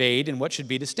be conveyed and what should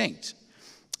be distinct.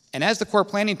 And as the core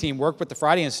planning team worked with the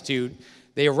Friday Institute,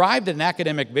 they arrived at an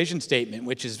academic vision statement,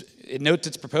 which is, it notes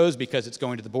it's proposed because it's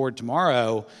going to the board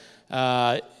tomorrow.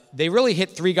 They really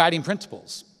hit 3 guiding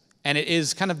principles. And it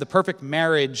is kind of the perfect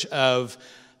marriage of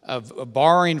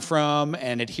borrowing from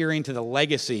and adhering to the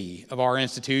legacy of our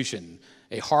institution,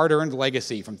 a hard-earned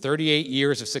legacy from 38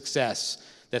 years of success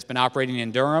that's been operating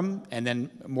in Durham, and then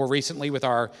more recently with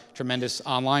our tremendous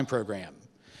online program.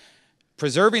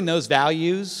 Preserving those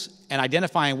values and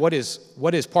identifying what is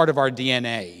part of our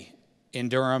DNA in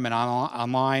Durham and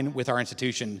online with our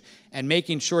institution, and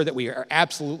making sure that we are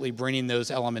absolutely bringing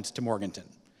those elements to Morganton.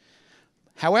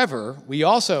 However, we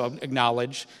also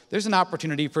acknowledge there's an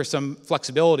opportunity for some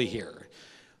flexibility here.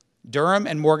 Durham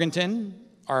and Morganton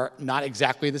are not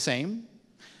exactly the same.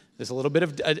 There's a little bit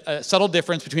of a subtle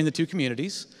difference between the two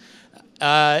communities.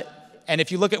 And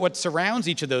if you look at what surrounds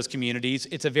each of those communities,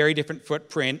 it's a very different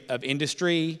footprint of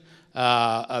industry,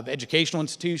 of educational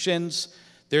institutions.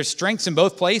 There's strengths in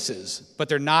both places, but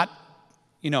they're not,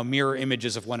 mirror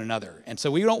images of one another. And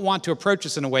so we don't want to approach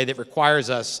this in a way that requires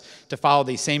us to follow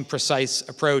the same precise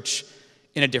approach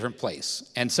in a different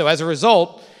place. And so as a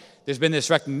result, there's been this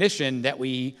recognition that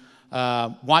we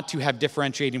want to have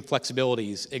differentiating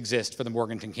flexibilities exist for the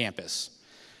Morganton campus.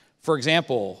 For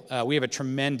example, we have a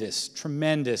tremendous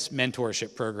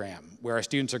mentorship program where our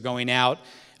students are going out,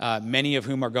 many of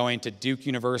whom are going to Duke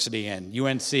University and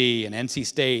UNC and NC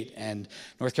State and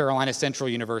North Carolina Central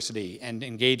University, and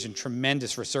engage in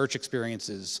tremendous research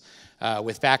experiences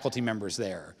with faculty members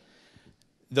there.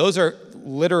 Those are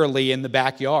literally in the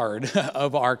backyard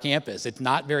of our campus. It's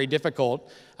not very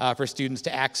difficult for students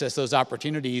to access those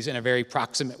opportunities in a very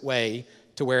proximate way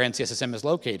to where NCSSM is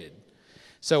located.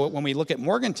 So when we look at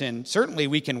Morganton, certainly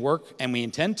we can work, and we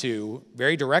intend to,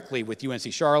 very directly with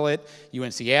UNC Charlotte,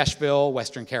 UNC Asheville,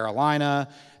 Western Carolina,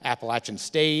 Appalachian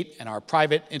State, and our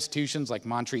private institutions like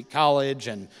Montreat College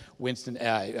and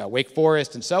Wake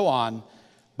Forest and so on.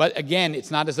 But again,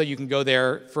 it's not as though you can go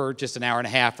there for just an hour and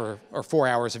a half or 4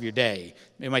 hours of your day.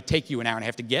 It might take you an hour and a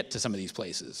half to get to some of these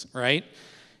places, right?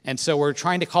 And so we're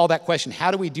trying to call that question, how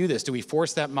do we do this? Do we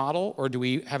force that model, or do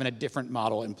we have a different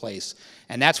model in place?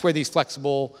 And that's where these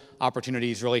flexible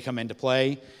opportunities really come into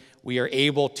play. We are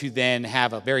able to then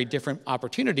have a very different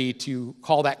opportunity to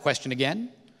call that question again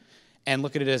and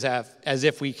look at it as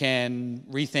if we can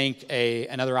rethink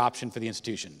another option for the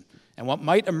institution. And what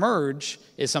might emerge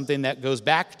is something that goes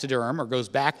back to Durham or goes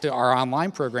back to our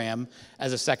online program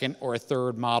as a second or a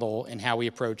third model in how we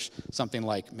approach something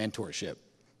like mentorship.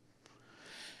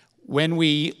 When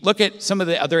we look at some of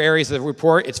the other areas of the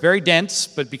report, it's very dense,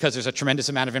 but because there's a tremendous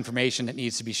amount of information that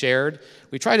needs to be shared,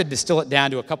 we try to distill it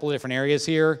down to a couple of different areas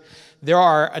here. There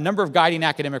are a number of guiding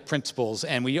academic principles,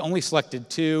 and we only selected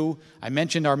 2. I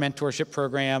mentioned our mentorship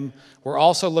program. We're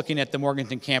also looking at the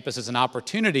Morganton campus as an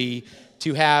opportunity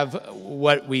to have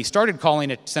what we started calling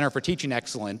a Center for Teaching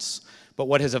Excellence, but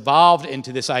what has evolved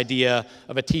into this idea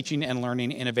of a Teaching and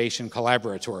Learning Innovation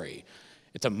Collaboratory.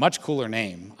 It's a much cooler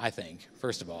name, I think,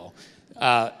 first of all.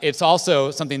 It's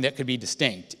also something that could be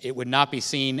distinct. It would not be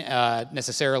seen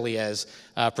necessarily as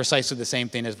precisely the same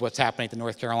thing as what's happening at the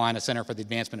North Carolina Center for the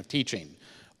Advancement of Teaching,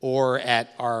 or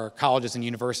at our colleges and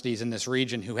universities in this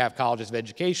region who have colleges of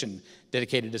education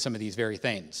dedicated to some of these very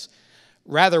things.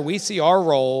 Rather, we see our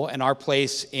role and our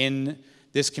place in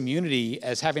this community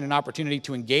as having an opportunity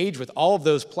to engage with all of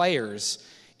those players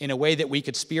in a way that we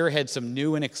could spearhead some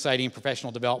new and exciting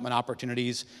professional development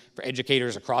opportunities for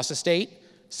educators across the state,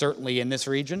 certainly in this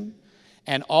region,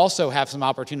 and also have some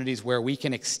opportunities where we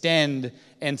can extend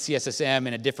NCSSM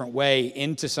in a different way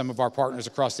into some of our partners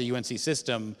across the UNC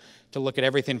system to look at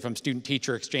everything from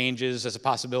student-teacher exchanges as a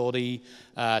possibility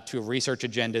to a research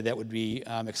agenda that would be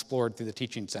explored through the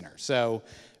Teaching Center. So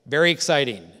very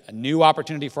exciting, a new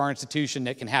opportunity for our institution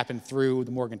that can happen through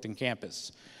the Morganton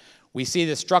campus. We see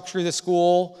the structure of the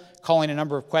school calling a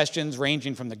number of questions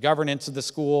ranging from the governance of the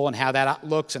school and how that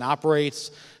looks and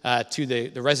operates to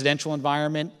the residential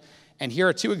environment. And here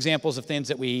are two examples of things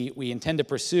that we intend to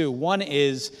pursue. One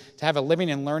is to have a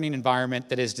living and learning environment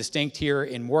that is distinct here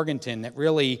in Morganton that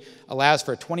really allows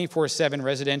for a 24/7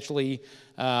 residentially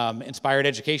inspired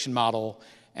education model,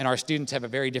 and our students have a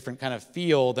very different kind of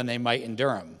feel than they might in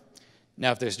Durham.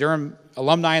 Now, if there's Durham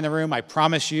alumni in the room, I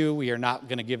promise you we are not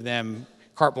going to give them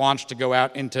carte blanche to go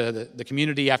out into the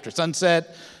community after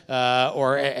sunset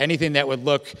or anything that would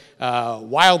look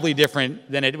wildly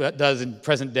different than it does in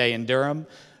present day in Durham.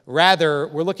 Rather,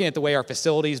 we're looking at the way our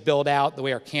facilities build out, the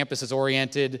way our campus is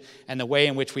oriented, and the way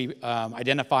in which we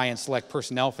identify and select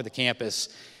personnel for the campus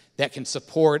that can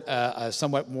support a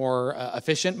somewhat more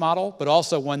efficient model, but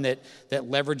also one that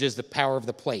leverages the power of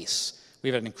the place. We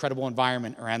have an incredible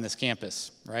environment around this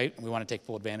campus, right? We want to take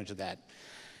full advantage of that.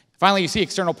 Finally, you see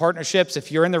external partnerships.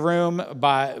 If you're in the room,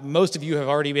 most of you have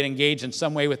already been engaged in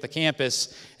some way with the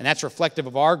campus, and that's reflective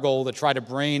of our goal to try to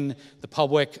bring the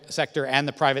public sector and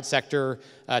the private sector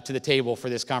to the table for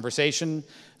this conversation.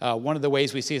 One of the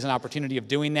ways we see as an opportunity of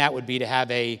doing that would be to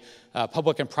have a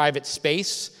public and private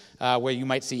space where you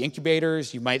might see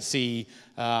incubators, you might see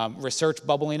research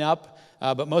bubbling up,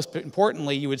 but most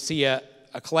importantly, you would see a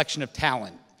collection of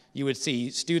talent. You would see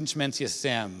students from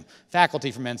NCSSM, faculty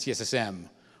from NCSSM.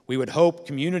 We would hope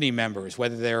community members,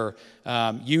 whether they're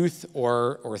youth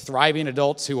or thriving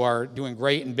adults who are doing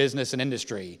great in business and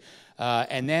industry,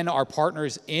 and then our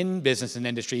partners in business and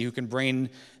industry who can bring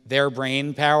their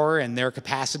brain power and their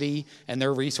capacity and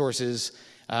their resources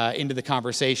into the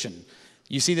conversation.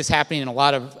 You see this happening in a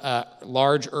lot of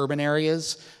large urban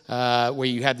areas where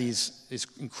you have these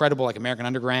incredible, like American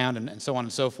Underground and so on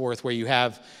and so forth, where you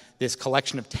have this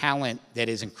collection of talent that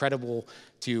is incredible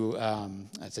to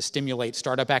stimulate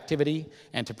startup activity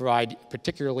and to provide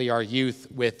particularly our youth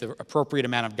with the appropriate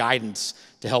amount of guidance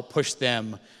to help push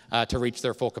them to reach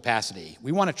their full capacity.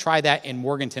 We want to try that in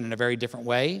Morganton in a very different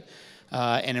way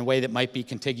and in a way that might be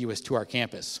contiguous to our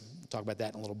campus. We'll talk about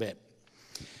that in a little bit.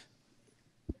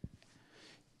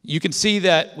 You can see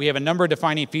that we have a number of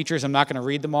defining features. I'm not going to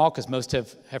read them all because most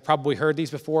have probably heard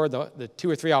these before. The two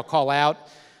or three I'll call out.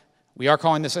 We are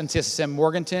calling this NCSSM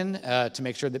Morganton to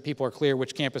make sure that people are clear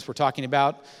which campus we're talking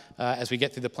about as we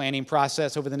get through the planning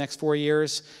process over the next 4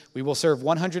 years. We will serve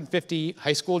 150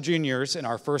 high school juniors in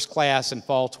our first class in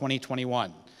fall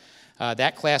 2021.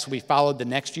 That class will be followed the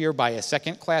next year by a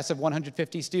second class of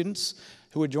 150 students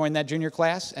who would join that junior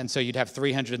class, and so you'd have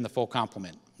 300 in the full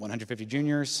complement, 150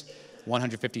 juniors,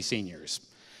 150 seniors.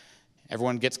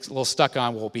 Everyone gets a little stuck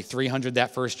on, will it be 300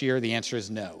 that first year? The answer is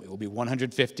no. It will be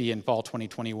 150 in fall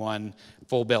 2021,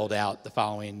 full build out the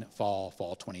following fall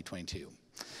 2022.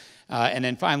 And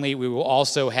then finally, we will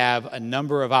also have a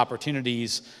number of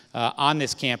opportunities on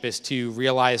this campus to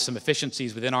realize some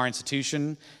efficiencies within our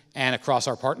institution and across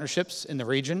our partnerships in the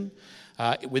region.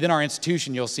 Within our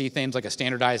institution, you'll see things like a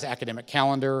standardized academic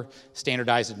calendar,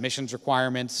 standardized admissions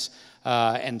requirements,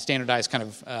 and standardized kind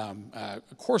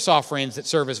of course offerings that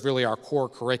serve as really our core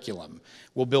curriculum.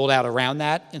 We'll build out around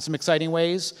that in some exciting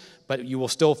ways, but you will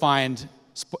still find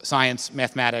science,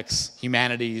 mathematics,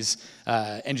 humanities,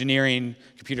 engineering,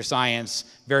 computer science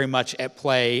very much at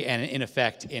play and in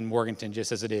effect in Morganton,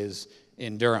 just as it is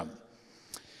in Durham.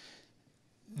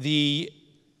 The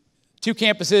two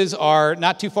campuses are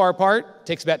not too far apart. It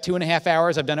takes about 2.5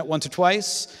 hours. I've done it once or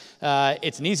twice.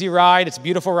 It's an easy ride. It's a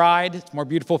beautiful ride. It's more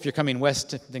beautiful if you're coming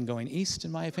west than going east,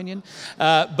 in my opinion.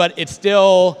 But it's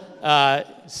still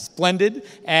splendid.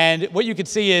 And what you can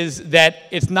see is that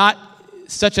it's not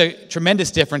such a tremendous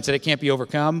difference that it can't be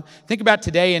overcome. Think about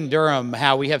today in Durham,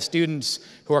 how we have students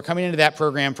who are coming into that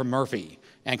program from Murphy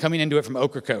and coming into it from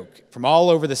Ocracoke, from all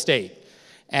over the state.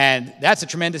 And that's a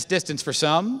tremendous distance for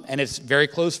some, and it's very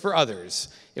close for others.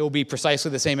 It will be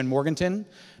precisely the same in Morganton.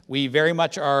 We very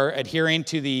much are adhering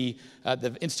to the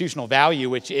institutional value,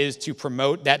 which is to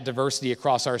promote that diversity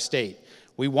across our state.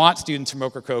 We want students from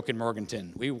Ocracoke in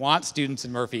Morganton. We want students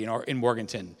in Murphy in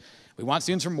Morganton. We want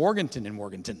students from Morganton in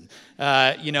Morganton.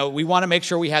 We want to make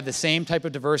sure we have the same type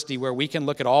of diversity where we can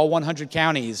look at all 100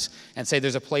 counties and say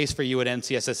there's a place for you at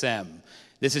NCSSM.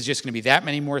 This is just going to be that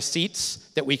many more seats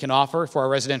that we can offer for our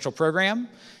residential program,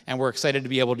 and we're excited to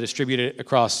be able to distribute it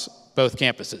across both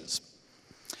campuses.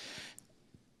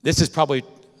 This is probably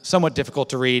somewhat difficult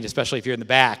to read, especially if you're in the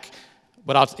back.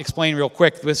 But I'll explain real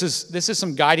quick. This is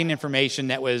some guiding information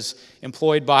that was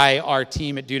employed by our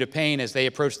team at Duda Payne as they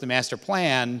approached the master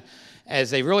plan, as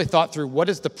they really thought through what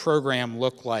does the program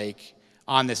look like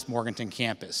on this Morganton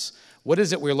campus. What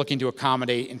is it we're looking to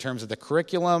accommodate in terms of the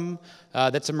curriculum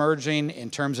that's emerging,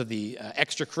 in terms of the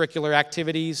extracurricular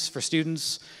activities for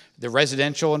students, the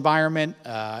residential environment,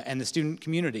 and the student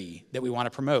community that we want to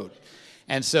promote.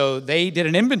 And so they did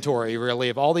an inventory, really,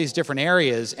 of all these different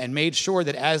areas and made sure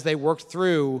that as they worked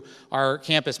through our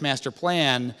campus master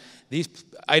plan, these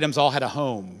items all had a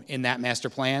home in that master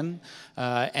plan,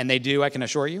 and they do, I can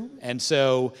assure you. And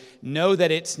so know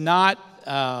that it's not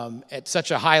at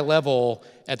such a high level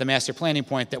at the master planning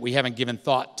point that we haven't given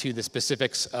thought to the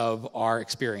specifics of our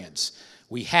experience.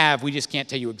 We just can't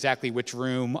tell you exactly which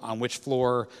room on which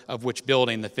floor of which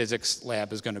building the physics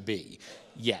lab is going to be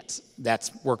yet. That's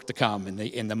work to come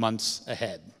in the months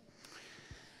ahead.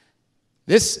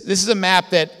 This is a map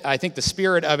that I think the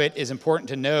spirit of it is important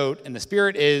to note, and the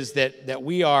spirit is that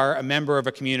we are a member of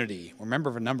a community. We're a member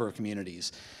of a number of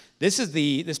communities.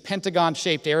 This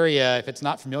pentagon-shaped area, if it's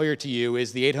not familiar to you,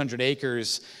 is the 800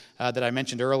 acres that I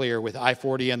mentioned earlier with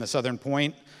I-40 on the southern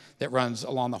point that runs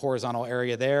along the horizontal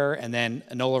area there, and then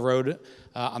Enola Road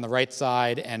on the right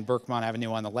side and Berkman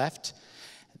Avenue on the left.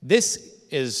 This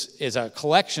is a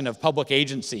collection of public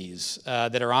agencies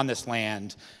that are on this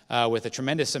land with a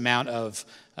tremendous amount of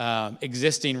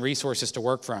existing resources to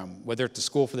work from, whether it's the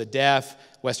School for the Deaf,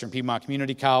 Western Piedmont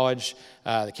Community College,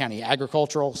 the County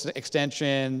Agricultural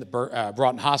Extension, the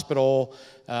Broughton Hospital.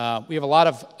 We have a lot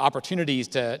of opportunities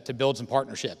to build some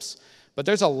partnerships. But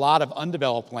there's a lot of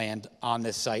undeveloped land on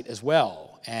this site as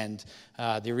well. And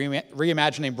the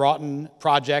Reimagining Broughton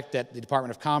project that the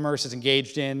Department of Commerce is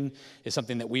engaged in is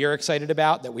something that we are excited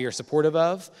about, that we are supportive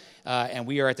of. And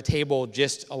we are at the table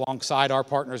just alongside our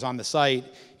partners on the site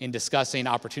in discussing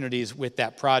opportunities with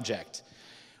that project.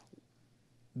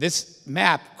 This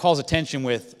map calls attention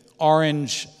with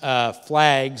orange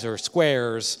flags or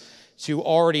squares to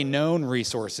already known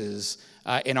resources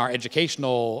in our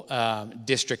educational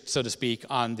district, so to speak,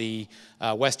 on the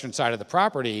western side of the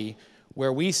property,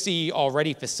 where we see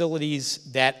already facilities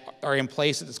that are in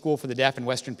place at the School for the Deaf in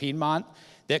Western Piedmont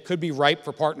that could be ripe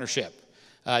for partnership,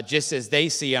 just as they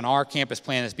see on our campus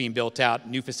plan as being built out,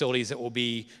 new facilities that will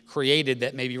be created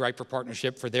that may be ripe for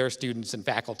partnership for their students and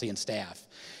faculty and staff.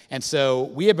 And so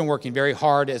we have been working very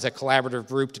hard as a collaborative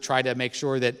group to try to make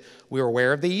sure that we're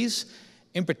aware of these,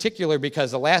 in particular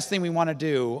because the last thing we want to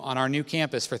do on our new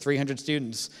campus for 300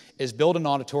 students is build an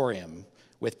auditorium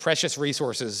with precious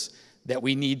resources that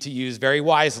we need to use very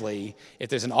wisely. If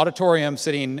there's an auditorium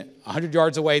sitting 100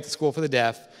 yards away at the School for the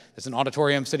Deaf, there's an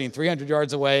auditorium sitting 300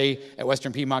 yards away at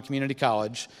Western Piedmont Community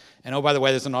College, and oh, by the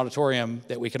way, there's an auditorium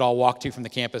that we could all walk to from the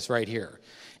campus right here.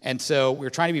 And so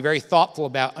we're trying to be very thoughtful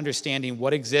about understanding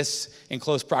what exists in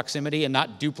close proximity and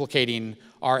not duplicating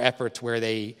our efforts where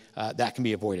that can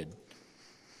be avoided.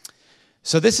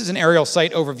 So this is an aerial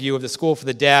site overview of the School for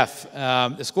the Deaf.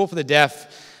 The School for the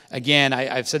Deaf, again,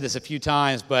 I've said this a few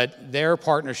times, but their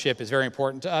partnership is very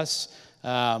important to us.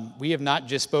 We have not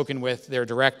just spoken with their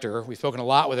director. We've spoken a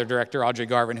lot with their director, Audrey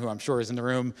Garvin, who I'm sure is in the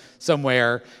room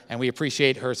somewhere, and we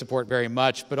appreciate her support very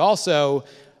much, but also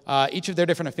each of their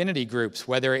different affinity groups,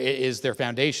 whether it is their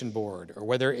foundation board, or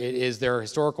whether it is their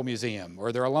historical museum,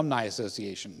 or their alumni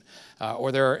association,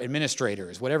 or their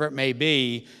administrators, whatever it may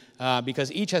be,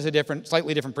 because each has a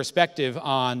slightly different perspective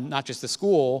on not just the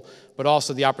school, but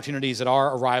also the opportunities that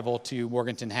our arrival to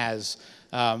Morganton has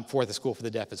for the School for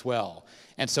the Deaf as well.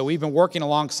 And so we've been working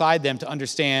alongside them to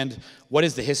understand what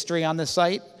is the history on this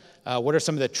site, what are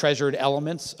some of the treasured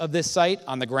elements of this site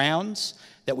on the grounds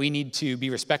that we need to be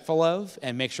respectful of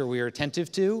and make sure we are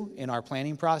attentive to in our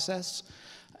planning process.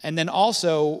 And then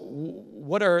also,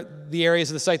 what are the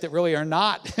areas of the site that really are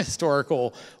not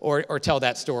historical or tell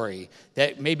that story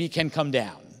that maybe can come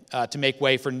down to make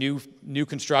way for new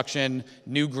construction,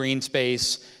 new green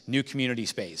space, new community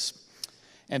space.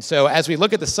 And so as we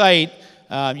look at the site,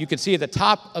 you can see at the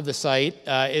top of the site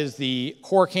is the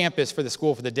core campus for the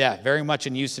School for the Deaf, very much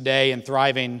in use today and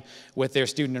thriving with their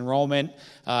student enrollment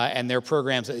and their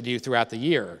programs that they do throughout the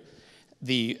year.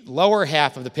 The lower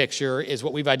half of the picture is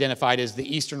what we've identified as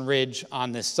the eastern ridge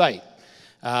on this site.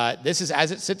 This is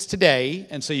as it sits today,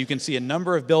 and so you can see a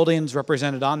number of buildings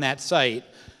represented on that site,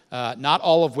 not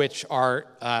all of which are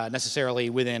necessarily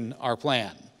within our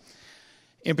plan.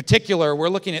 In particular, we're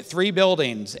looking at 3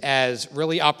 buildings as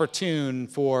really opportune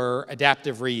for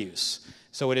adaptive reuse.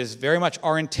 So it is very much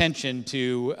our intention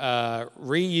to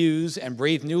reuse and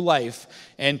breathe new life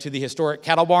into the historic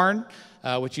cattle barn,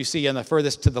 which you see on the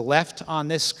furthest to the left on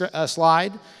this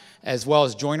slide, as well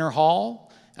as Joyner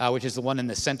Hall, which is the one in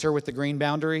the center with the green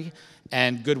boundary,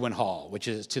 and Goodwin Hall, which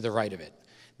is to the right of it.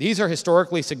 These are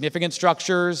historically significant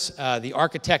structures. The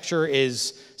architecture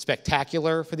is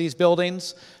spectacular for these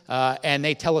buildings, and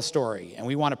they tell a story. And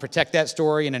we want to protect that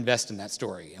story and invest in that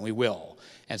story, and we will.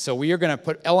 And so we are going to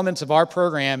put elements of our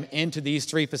program into these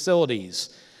 3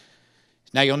 facilities.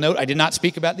 Now you'll note I did not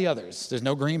speak about the others. There's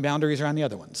no green boundaries around the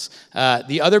other ones.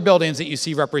 The other buildings that you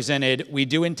see represented, we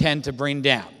do intend to bring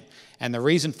down. And the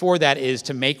reason for that is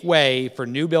to make way for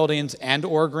new buildings and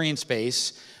or green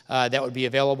space that would be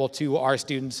available to our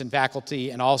students and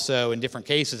faculty, and also in different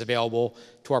cases available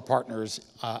to our partners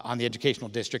on the educational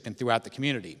district and throughout the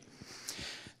community.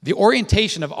 The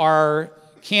orientation of our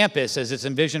campus, as it's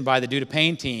envisioned by the Due to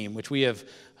Pain team, which we have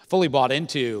fully bought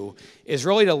into, is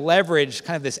really to leverage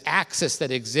kind of this axis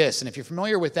that exists. And if you're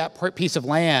familiar with that piece of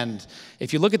land,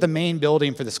 if you look at the main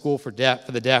building for the School for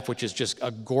the Deaf, which is just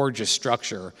a gorgeous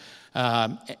structure,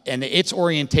 and its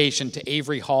orientation to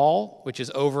Avery Hall, which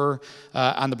is over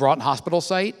on the Broughton Hospital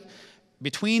site,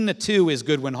 between the two is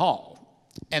Goodwin Hall.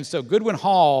 And so Goodwin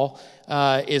Hall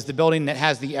is the building that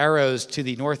has the arrows to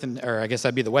the north, or I guess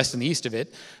that'd be the west and the east of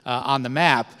it on the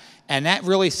map. And that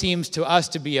really seems to us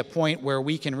to be a point where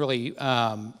we can really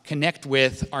connect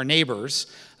with our neighbors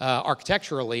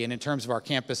architecturally and in terms of our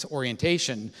campus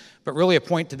orientation, but really a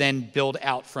point to then build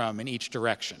out from in each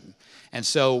direction. And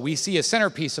so we see a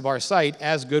centerpiece of our site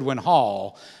as Goodwin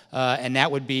Hall, and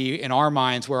that would be, in our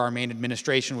minds, where our main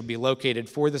administration would be located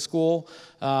for the school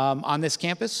on this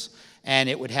campus, and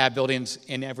it would have buildings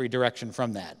in every direction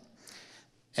from that.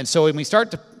 And so when we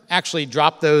start to actually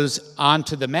drop those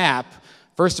onto the map,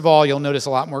 first of all, you'll notice a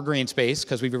lot more green space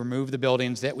because we've removed the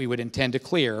buildings that we would intend to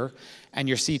clear. And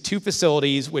you'll see 2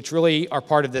 facilities which really are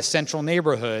part of the central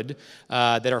neighborhood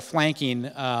that are flanking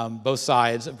both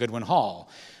sides of Goodwin Hall.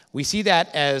 We see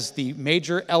that as the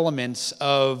major elements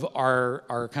of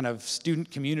our kind of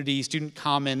student community, student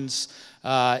commons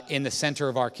in the center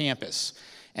of our campus.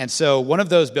 And so one of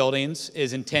those buildings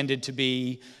is intended to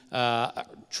be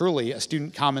truly a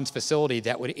student commons facility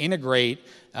that would integrate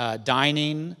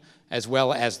dining, as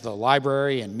well as the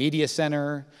library and media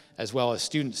center, as well as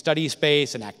student study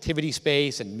space and activity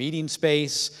space and meeting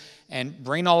space, and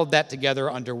bring all of that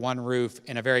together under one roof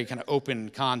in a very kind of open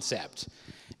concept.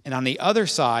 And on the other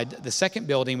side, the second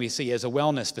building we see as a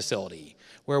wellness facility,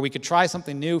 where we could try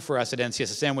something new for us at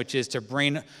NCSSM, which is to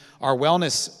bring our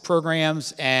wellness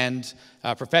programs and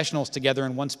professionals together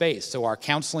in one space. So our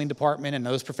counseling department and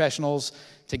those professionals,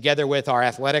 together with our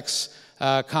athletics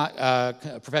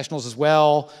professionals as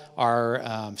well,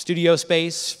 our studio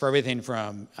space for everything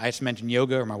from, I just mentioned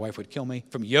yoga, or my wife would kill me,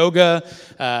 from yoga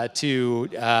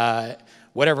to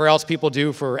whatever else people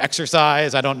do for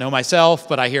exercise. I don't know myself,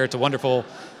 but I hear it's a wonderful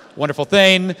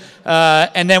thing.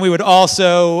 And then we would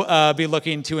also be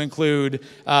looking to include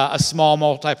a small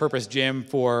multi-purpose gym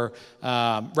for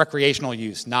recreational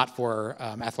use, not for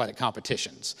athletic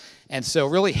competitions. And so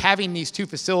really having these 2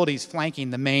 facilities flanking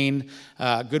the main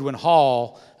Goodwin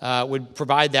Hall would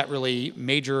provide that really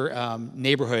major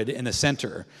neighborhood in the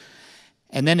center.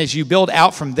 And then as you build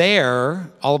out from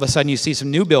there, all of a sudden you see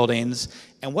some new buildings.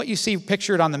 And what you see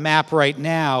pictured on the map right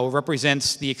now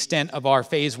represents the extent of our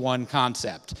phase 1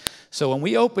 concept. So when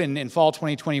we open in fall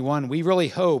 2021, we really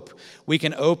hope we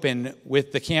can open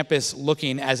with the campus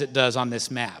looking as it does on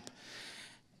this map.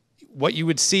 What you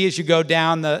would see as you go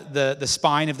down the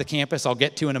spine of the campus, I'll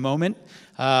get to in a moment.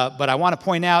 But I want to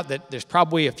point out that there's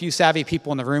probably a few savvy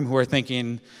people in the room who are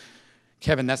thinking,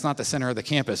 Kevin, that's not the center of the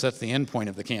campus. That's the end point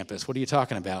of the campus. What are you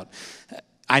talking about?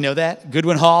 I know that.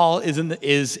 Goodwin Hall is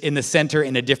in the center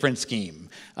in a different scheme.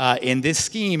 In this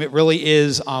scheme, it really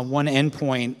is on one end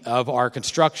point of our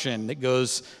construction that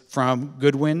goes from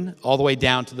Goodwin all the way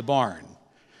down to the barn.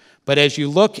 But as you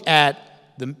look at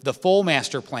the full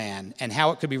master plan and how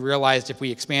it could be realized if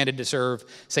we expanded to serve,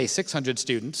 say, 600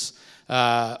 students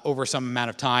over some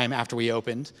amount of time after we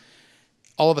opened,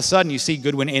 all of a sudden you see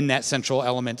Goodwin in that central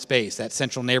element space, that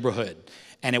central neighborhood.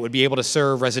 And it would be able to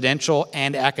serve residential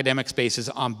and academic spaces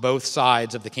on both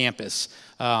sides of the campus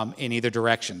in either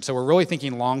direction. So we're really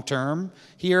thinking long-term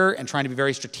here and trying to be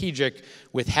very strategic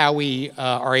with how we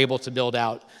are able to build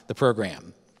out the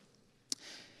program.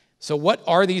 So what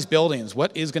are these buildings?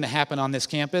 What is going to happen on this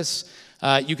campus?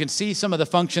 You can see some of the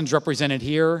functions represented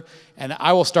here, and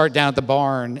I will start down at the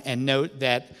barn and note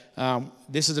that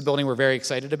this is a building we're very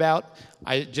excited about.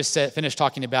 I just finished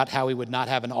talking about how we would not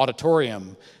have an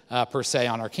auditorium per se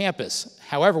on our campus.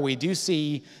 However, we do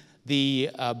see the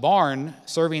barn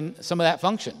serving some of that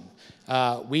function.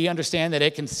 We understand that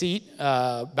it can seat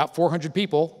about 400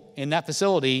 people in that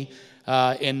facility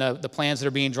in the plans that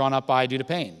are being drawn up by Due to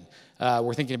Pain.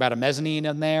 We're thinking about a mezzanine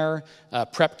in there, a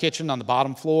prep kitchen on the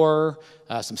bottom floor,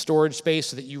 some storage space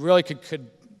so that you really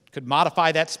could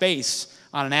modify that space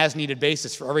on an as-needed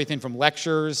basis for everything from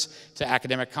lectures to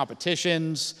academic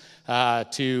competitions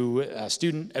to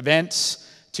student events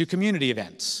to community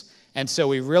events. And so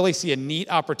we really see a neat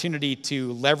opportunity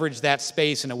to leverage that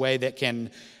space in a way that can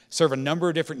serve a number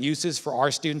of different uses for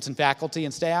our students and faculty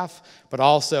and staff, but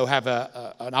also have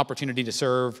an opportunity to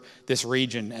serve this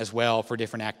region as well for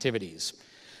different activities.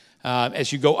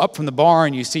 As you go up from the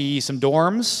barn, you see some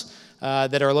dorms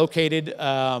that are located. There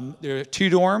are 2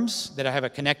 dorms that have a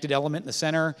connected element in the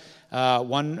center.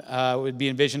 One would be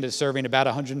envisioned as serving about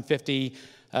 150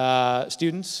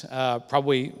 students.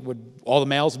 Probably all the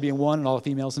males would be in one and all the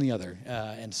females in the other.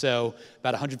 And so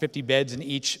about 150 beds in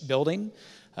each building.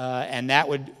 And that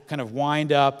would kind of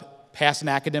wind up past an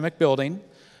academic building.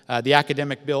 The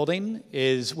academic building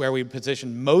is where we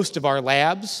position most of our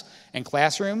labs and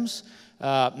classrooms.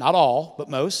 Not all, but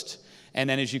most. And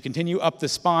then as you continue up the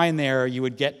spine there, you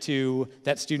would get to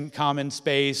that student common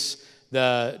space,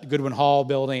 the Goodwin Hall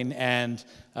building, and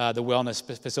the wellness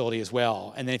facility as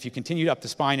well. And then if you continued up the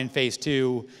spine in phase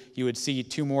 2, you would see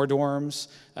 2 more dorms,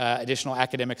 additional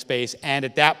academic space, and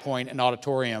at that point, an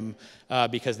auditorium,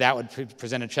 because that would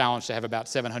present a challenge to have about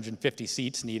 750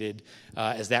 seats needed,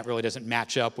 as that really doesn't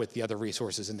match up with the other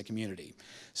resources in the community.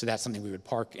 So that's something we would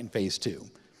park in phase 2.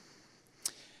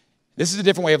 This is a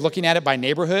different way of looking at it by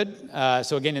neighborhood.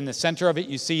 So again, in the center of it,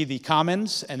 you see the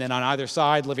commons, and then on either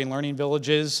side, living learning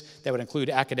villages that would include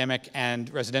academic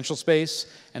and residential space,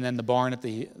 and then the barn at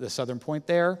the southern point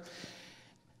there.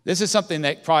 This is something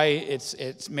that probably,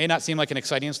 it may not seem like an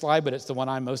exciting slide, but it's the one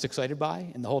I'm most excited by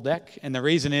in the whole deck. And the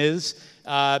reason is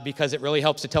because it really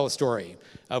helps to tell a story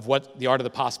of what the art of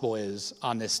the possible is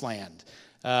on this land.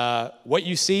 What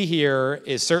you see here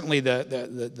is certainly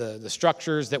the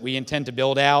structures that we intend to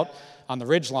build out on the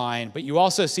ridge line, but you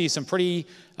also see some pretty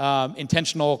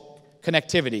intentional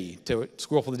connectivity to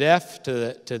School for the Deaf,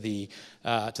 to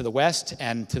the west,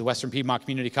 and to the Western Piedmont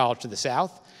Community College to the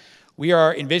south. We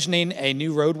are envisioning a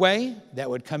new roadway that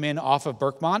would come in off of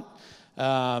Berkmont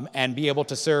and be able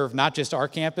to serve not just our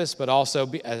campus, but also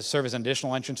serve as an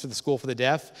additional entrance for the School for the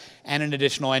Deaf and an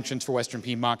additional entrance for Western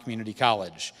Piedmont Community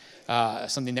College.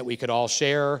 Something that we could all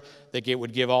share, that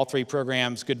would give all 3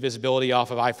 programs good visibility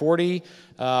off of I-40,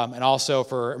 and also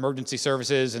for emergency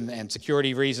services and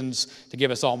security reasons to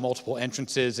give us all multiple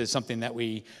entrances is something that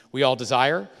we all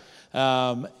desire.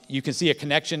 You can see a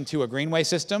connection to a greenway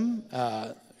system.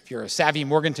 If you're a savvy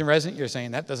Morganton resident, you're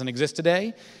saying that doesn't exist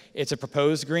today. It's a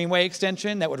proposed greenway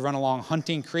extension that would run along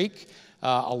Hunting Creek,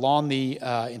 along the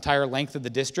entire length of the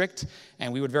district,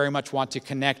 and we would very much want to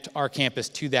connect our campus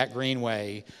to that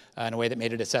greenway in a way that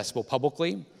made it accessible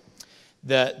publicly.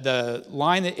 The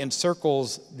line that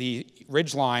encircles the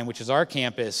ridge line, which is our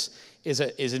campus, is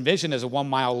envisioned as a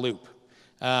 1-mile loop.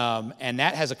 And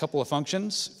that has a couple of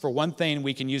functions. For one thing,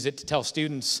 we can use it to tell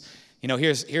students, you know,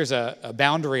 here's a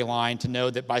boundary line to know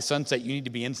that by sunset you need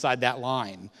to be inside that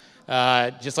line.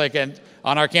 Just like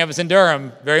on our campus in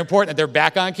Durham, very important that they're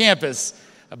back on campus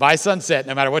by sunset,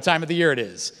 no matter what time of the year it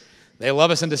is. They love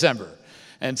us in December.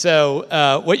 And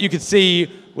so what you can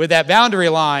see with that boundary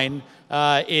line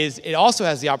is it also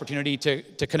has the opportunity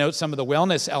to connote some of the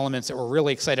wellness elements that we're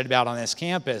really excited about on this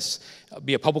campus.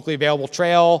 Be a publicly available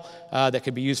trail that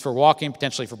could be used for walking,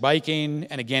 potentially for biking,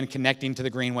 and again, connecting to the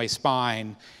greenway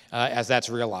spine as that's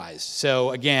realized.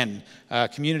 So again,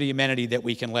 community amenity that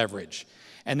we can leverage.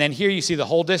 And then here you see the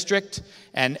whole district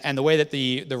and the way that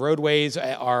the roadways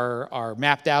are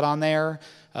mapped out on there,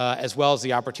 as well as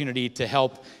the opportunity to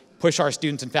help push our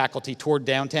students and faculty toward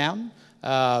downtown.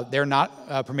 They're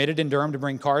not permitted in Durham to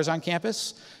bring cars on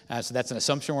campus, so that's an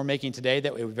assumption we're making today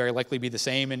that it would very likely be the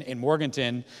same in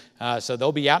Morganton. So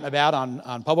they'll be out and about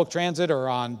on public transit or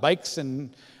on bikes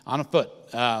and on foot,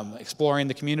 exploring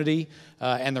the community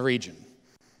and the region.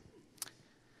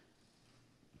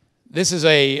 This is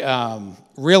a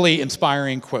really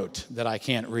inspiring quote that I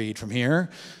can't read from here.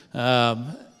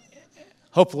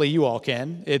 Hopefully you all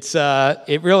can.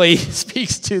 It really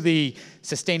speaks to the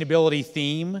sustainability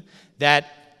theme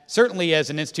that certainly as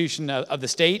an institution of the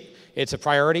state, it's a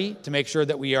priority to make sure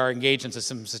that we are engaged in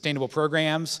some sustainable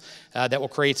programs that will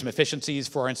create some efficiencies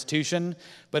for our institution,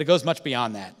 but it goes much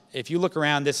beyond that. If you look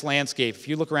around this landscape, if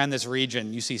you look around this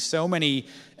region, you see so many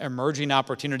emerging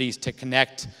opportunities to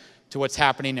connect to what's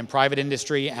happening in private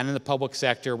industry and in the public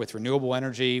sector with renewable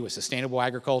energy, with sustainable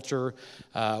agriculture,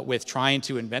 with trying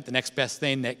to invent the next best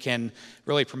thing that can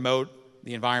really promote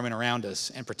the environment around us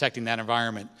and protecting that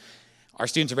environment. Our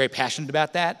students are very passionate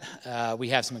about that. We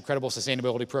have some incredible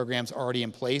sustainability programs already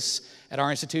in place at our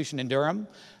institution in Durham.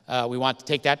 We want to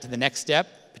take that to the next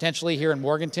step, potentially here in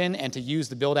Morganton, and to use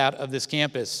the build-out of this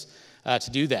campus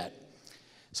to do that.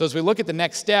 So as we look at the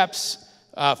next steps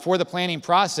for the planning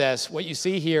process, what you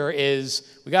see here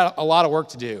is we got a lot of work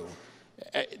to do.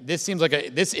 This seems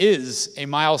like this is a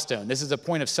milestone. This is a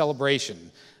point of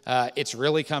celebration. It's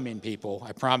really coming, people,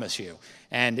 I promise you.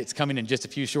 And it's coming in just a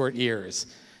few short years.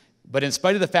 But in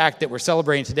spite of the fact that we're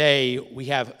celebrating today, we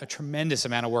have a tremendous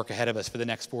amount of work ahead of us for the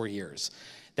next 4 years.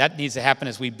 That needs to happen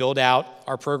as we build out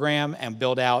our program and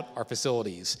build out our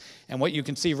facilities. And what you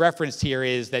can see referenced here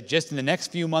is that just in the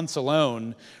next few months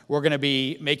alone, we're going to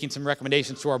be making some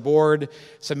recommendations to our board,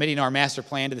 submitting our master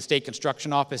plan to the State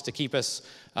Construction Office to keep us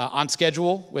on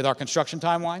schedule with our construction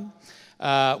timeline,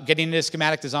 getting into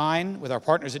schematic design with our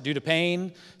partners at Due to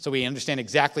Pain so we understand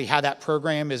exactly how that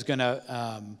program is going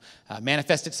to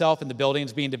manifest itself in the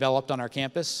buildings being developed on our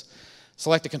campus.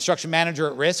 Select a construction manager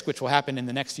at risk, which will happen in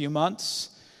the next few months.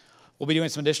 We'll be doing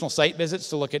some additional site visits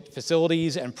to look at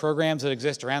facilities and programs that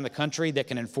exist around the country that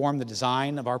can inform the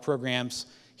design of our programs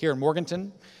here in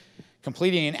Morganton.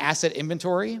 Completing an asset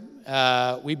inventory.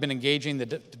 We've been engaging the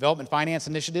Development Finance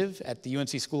Initiative at the UNC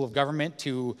School of Government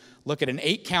to look at an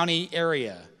 8-county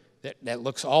area that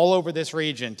looks all over this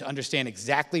region to understand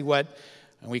exactly what,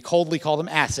 and we coldly call them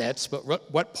assets,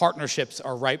 but what partnerships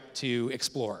are ripe to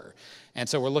explore. And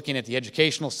so we're looking at the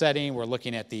educational setting, we're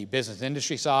looking at the business and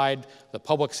industry side, the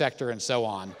public sector, and so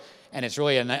on. And it's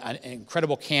really an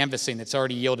incredible canvassing that's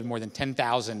already yielded more than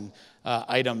 10,000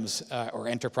 items or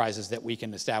enterprises that we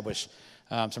can establish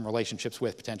some relationships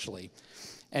with potentially.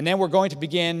 And then we're going to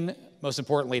begin, most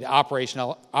importantly, to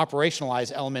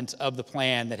operationalize elements of the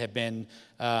plan that have been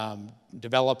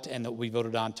developed and that we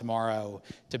voted on tomorrow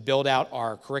to build out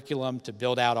our curriculum, to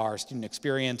build out our student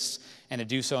experience, and to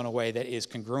do so in a way that is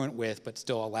congruent with but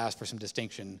still allows for some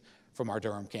distinction from our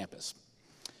Durham campus.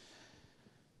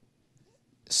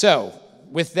 So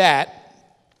with that,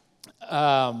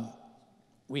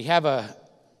 we have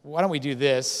why don't we do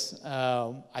this?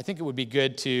 I think it would be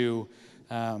good to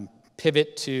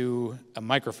pivot to a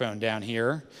microphone down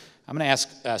here. I'm going to ask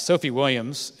Sophie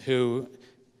Williams, who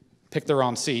picked the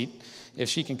wrong seat, if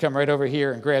she can come right over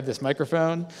here and grab this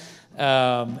microphone.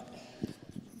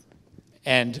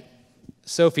 And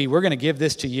Sophie, we're going to give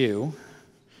this to you,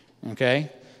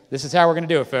 okay? This is how we're going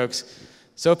to do it, folks.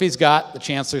 Sophie's got the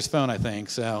chancellor's phone, I think,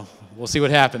 so we'll see what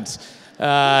happens.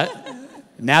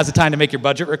 Now's the time to make your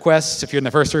budget requests if you're in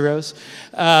the first 3 rows.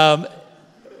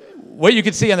 What you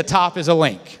can see on the top is a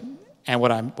link. And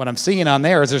what I'm seeing on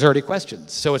there is there's already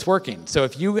questions, so it's working. So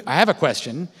if I have a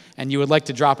question and you would like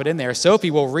to drop it in there,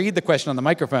 Sophie will read the question on the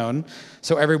microphone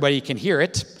so everybody can hear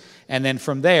it. And then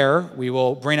from there, we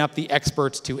will bring up the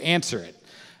experts to answer it.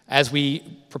 As we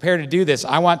prepare to do this,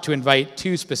 I want to invite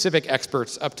 2 specific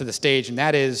experts up to the stage, and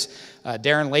that is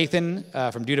Darren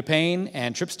Lathan from Due to Pain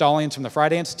and Tripp Stallings from the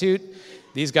Friday Institute.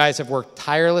 These guys have worked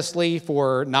tirelessly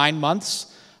for 9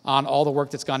 months on all the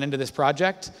work that's gone into this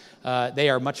project. They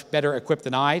are much better equipped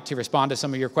than I to respond to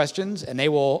some of your questions, and they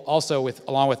will also,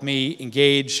 along with me,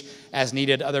 engage as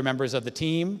needed other members of the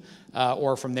team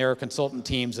or from their consultant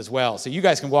teams as well. So you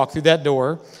guys can walk through that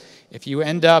door. If you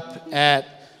end up at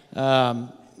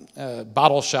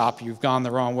Bottle Shop, you've gone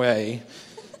the wrong way.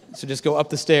 So just go up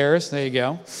the stairs. There you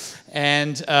go.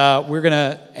 And we're going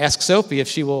to ask Sophie if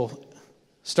she will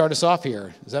start us off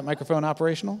here. Is that microphone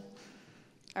operational?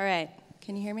 All right.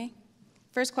 Can you hear me?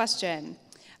 First question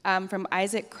from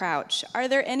Isaac Crouch. Are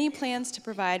there any plans to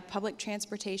provide public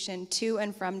transportation to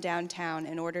and from downtown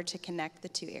in order to connect the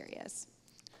 2 areas?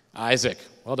 Isaac.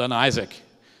 Well done, Isaac.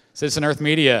 Citizen Earth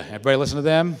Media. Everybody listen to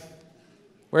them?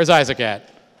 Where's Isaac at?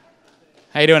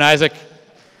 How you doing, Isaac?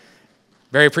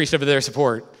 Very appreciative of their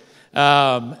support.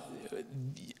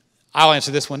 I'll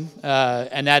answer this one,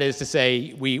 and that is to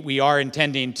say we are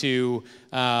intending to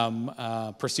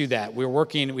pursue that.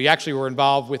 We actually were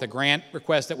involved with a grant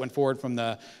request that went forward from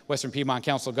the Western Piedmont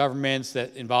Council of Governments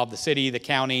that involved the city, the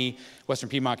county, Western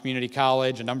Piedmont Community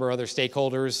College, a number of other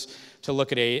stakeholders to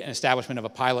look at an establishment of a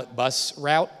pilot bus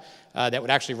route that would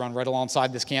actually run right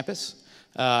alongside this campus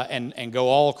and go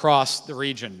all across the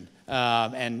region.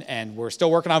 And we're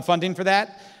still working on funding for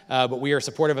that, but we are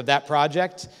supportive of that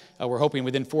project. We're hoping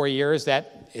within 4 years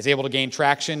that is able to gain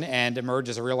traction and emerge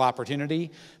as a real opportunity.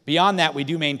 Beyond that, we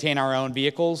do maintain our own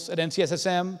vehicles at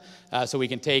NCSSM, so we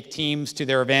can take teams to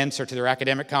their events or to their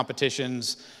academic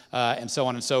competitions and so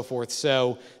on and so forth.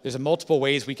 So there's multiple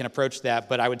ways we can approach that,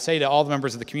 but I would say to all the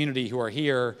members of the community who are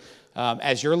here,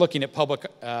 as you're looking at public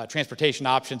transportation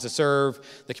options to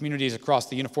serve the communities across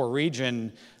the Unifor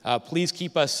region, please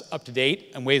keep us up to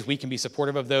date in ways we can be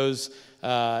supportive of those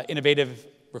innovative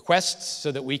requests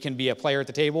so that we can be a player at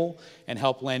the table and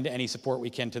help lend any support we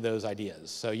can to those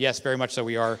ideas. So yes, very much so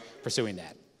we are pursuing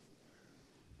that.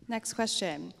 Next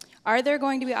question. Are there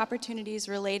going to be opportunities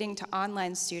relating to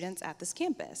online students at this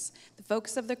campus? The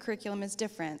focus of the curriculum is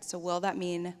different, so will that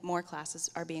mean more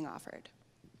classes are being offered?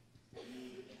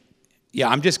 Yeah,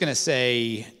 I'm just going to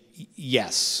say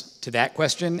yes to that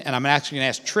question, and I'm actually going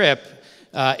to ask Tripp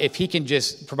if he can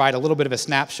just provide a little bit of a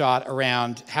snapshot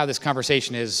around how this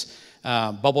conversation is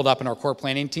bubbled up in our core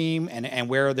planning team and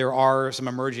where there are some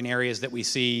emerging areas that we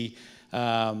see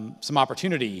some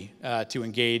opportunity to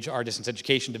engage our distance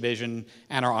education division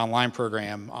and our online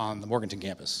program on the Morganton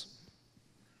campus.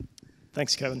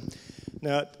 Thanks, Kevin.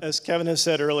 Now, as Kevin has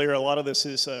said earlier, a lot of this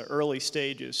is early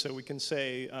stages, so we can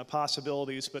say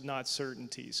possibilities but not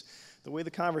certainties. The way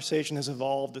the conversation has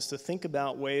evolved is to think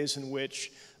about ways in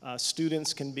which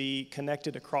students can be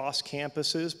connected across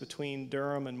campuses between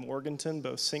Durham and Morganton,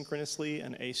 both synchronously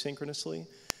and asynchronously.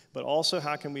 But also,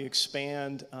 how can we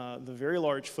expand the very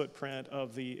large footprint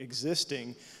of the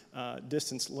existing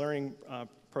distance learning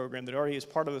program that already is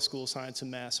part of the School of Science and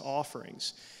Math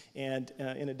offerings. And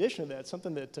in addition to that,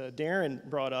 something that Darren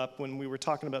brought up when we were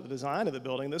talking about the design of the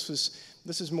building, this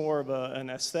is more of an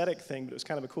aesthetic thing, but it was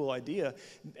kind of a cool idea.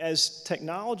 As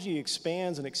technology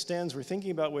expands and extends, we're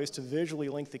thinking about ways to visually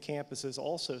link the campuses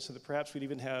also, so that perhaps we'd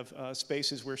even have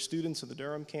spaces where students of the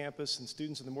Durham campus and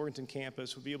students of the Morganton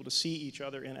campus would be able to see each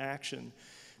other in action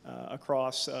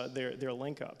across their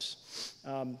link-ups.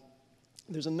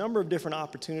 There's a number of different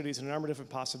opportunities and a number of different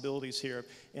possibilities here.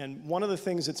 And one of the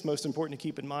things that's most important to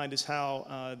keep in mind is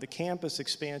how the campus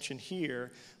expansion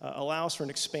here allows for an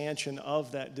expansion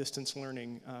of that distance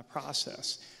learning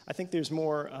process. I think there's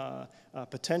more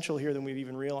potential here than we've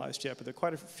even realized yet, but there are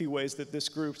quite a few ways that this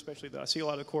group, especially I see a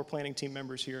lot of the core planning team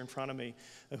members here in front of me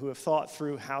who have thought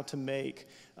through how to make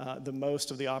the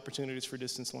most of the opportunities for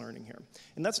distance learning here.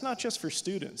 And that's not just for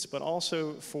students, but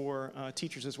also for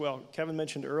teachers as well. Kevin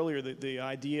mentioned earlier the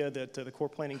idea that the core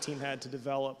planning team had to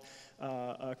develop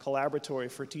a collaboratory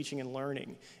for teaching and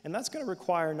learning. And that's going to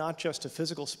require not just a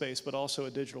physical space, but also a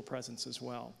digital presence as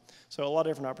well. So a lot of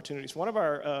different opportunities. One of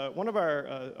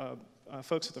our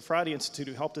folks at the Friday Institute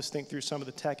who helped us think through some of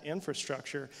the tech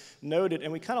infrastructure noted,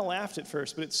 and we kind of laughed at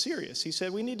first, but it's serious. He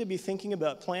said we need to be thinking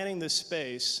about planning this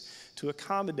space to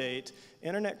accommodate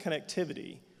internet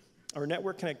connectivity or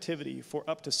network connectivity for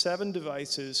up to 7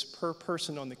 devices per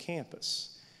person on the campus.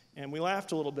 And we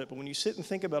laughed a little bit, but when you sit and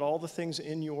think about all the things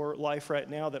in your life right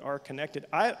now that are connected,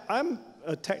 I'm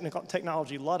a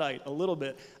technology Luddite a little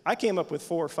bit. I came up with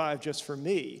 4 or 5 just for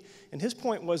me. And his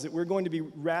point was that we're going to be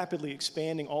rapidly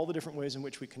expanding all the different ways in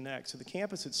which we connect. So the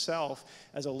campus itself,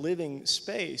 as a living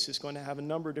space, is going to have a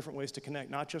number of different ways to connect,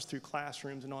 not just through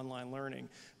classrooms and online learning,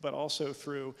 but also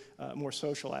through more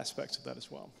social aspects of that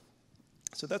as well.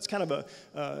 So that's kind of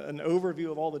an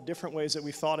overview of all the different ways that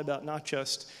we thought about not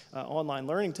just online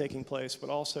learning taking place, but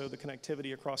also the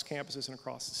connectivity across campuses and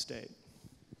across the state.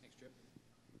 Thanks, Trip.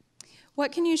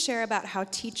 What can you share about how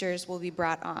teachers will be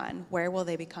brought on? Where will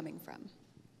they be coming from?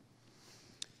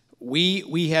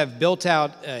 We have built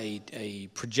out a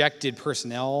projected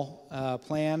personnel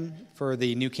plan for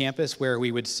the new campus where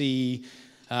we would see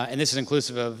and this is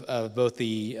inclusive of both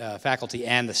the faculty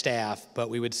and the staff, but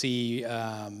we would see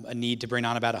a need to bring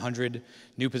on about 100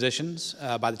 new positions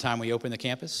by the time we open the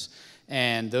campus.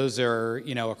 And those are,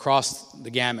 across the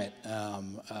gamut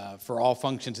for all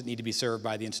functions that need to be served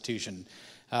by the institution.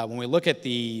 When we look at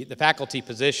the faculty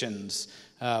positions,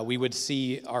 we would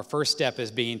see our first step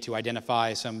as being to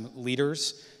identify some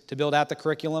leaders to build out the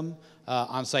curriculum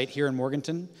on site here in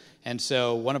Morganton. And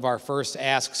so one of our first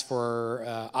asks for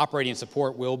operating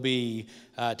support will be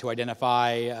to identify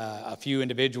a few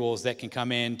individuals that can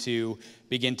come in to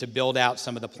begin to build out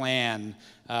some of the plan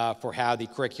for how the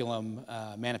curriculum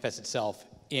manifests itself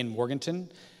in Morganton.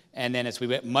 And then as we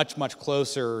get much, much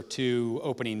closer to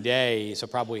opening day, so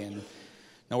probably in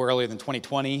no earlier than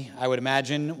 2020, I would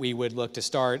imagine, we would look to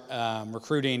start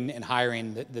recruiting and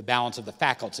hiring the balance of the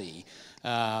faculty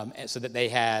so that they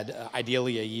had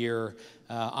ideally a year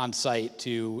on site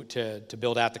to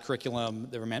build out the curriculum,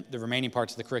 the remaining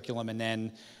parts of the curriculum, and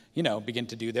then, begin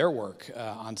to do their work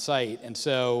on site. And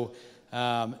so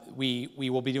we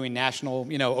will be doing national,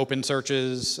 open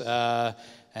searches,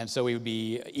 and so we would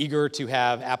be eager to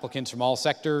have applicants from all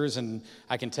sectors. And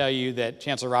I can tell you that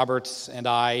Chancellor Roberts and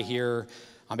I hear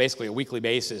on basically a weekly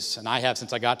basis, and I have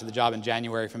since I got to the job in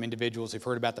January, from individuals who've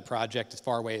heard about the project as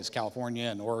far away as California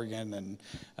and Oregon and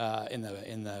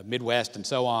in the Midwest and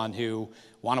so on, who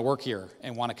want to work here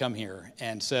and want to come here.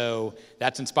 And so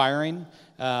that's inspiring,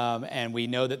 and we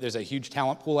know that there's a huge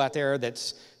talent pool out there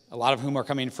that's a lot of whom are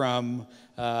coming from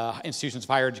institutions of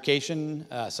higher education,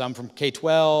 some from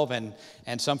K-12,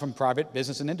 and some from private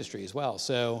business and industry as well.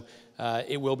 So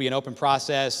it will be an open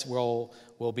process. We'll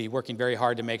be working very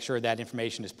hard to make sure that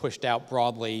information is pushed out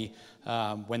broadly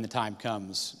when the time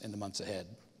comes in the months ahead.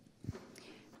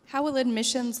 How will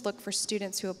admissions look for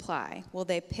students who apply? Will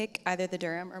they pick either the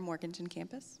Durham or Morganton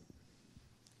campus?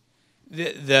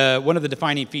 One of the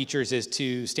defining features is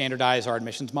to standardize our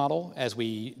admissions model as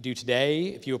we do today.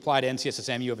 If you apply to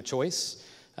NCSSM, you have a choice.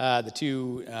 The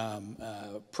two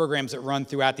programs that run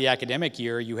throughout the academic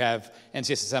year, you have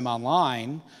NCSSM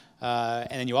Online, and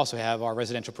then you also have our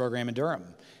residential program in Durham.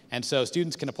 And so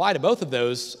students can apply to both of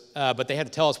those, but they have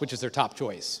to tell us which is their top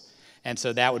choice. And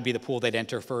so that would be the pool they'd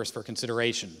enter first for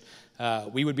consideration.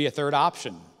 We would be a third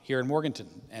option here in Morganton.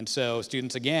 And so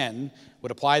students, again,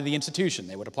 would apply to the institution.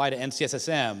 They would apply to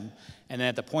NCSSM, and then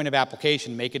at the point of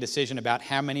application, make a decision about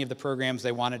how many of the programs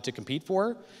they wanted to compete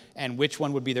for and which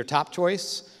one would be their top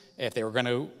choice. If they were going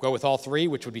to go with all three,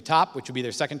 which would be top, which would be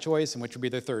their second choice, and which would be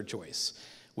their third choice.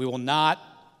 We will not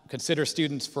consider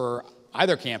students for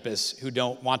either campus who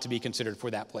don't want to be considered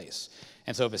for that place.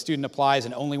 And so if a student applies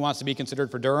and only wants to be considered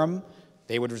for Durham,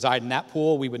 they would reside in that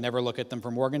pool. We would never look at them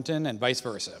for Morganton and vice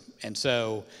versa. And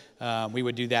so we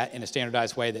would do that in a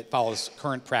standardized way that follows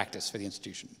current practice for the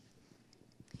institution.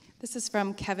 This is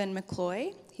from Kevin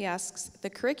McCloy. He asks, the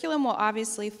curriculum will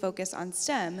obviously focus on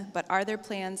STEM, but are there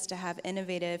plans to have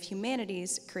innovative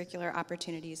humanities curricular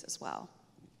opportunities as well?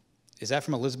 Is that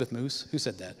from Elizabeth Moose? Who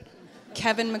said that?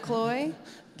 Kevin McCloy.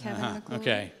 Kevin McCloy.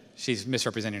 Okay. She's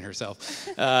misrepresenting herself.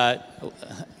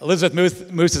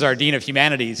 Elizabeth Moose is our Dean of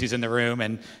Humanities who's in the room,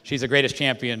 and she's the greatest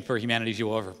champion for humanities you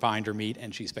will ever find or meet,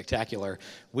 and she's spectacular.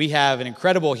 We have an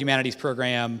incredible humanities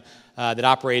program that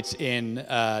operates in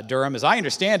Durham. As I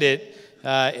understand it,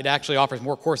 it actually offers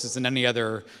more courses than any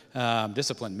other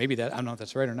discipline. Maybe that, I don't know if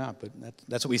that's right or not, but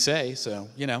that's what we say, so,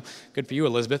 you know, good for you,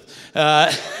 Elizabeth.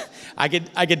 I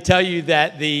could tell you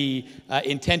that the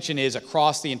intention is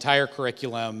across the entire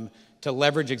curriculum to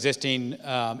leverage existing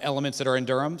elements that are in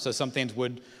Durham. So some things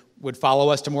would follow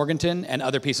us to Morganton, and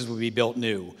other pieces would be built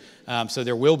new. So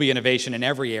there will be innovation in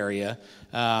every area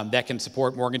that can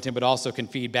support Morganton, but also can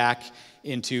feed back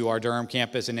into our Durham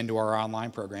campus and into our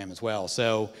online program as well.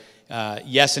 So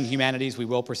yes, in humanities, we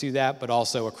will pursue that, but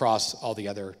also across all the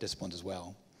other disciplines as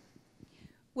well.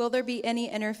 Will there be any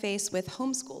interface with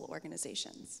homeschool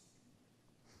organizations?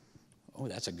 Oh,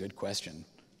 that's a good question.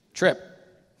 Trip.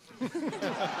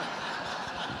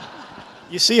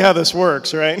 You see how this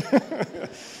works, right?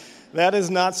 That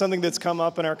is not something that's come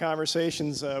up in our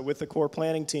conversations with the core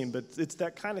planning team, but it's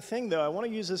that kind of thing, though. I want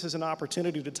to use this as an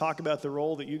opportunity to talk about the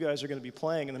role that you guys are going to be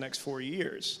playing in the next 4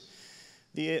 years.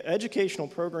 The educational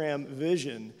program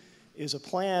vision is a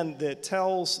plan that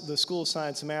tells the School of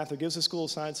Science and Math, or gives the School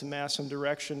of Science and Math some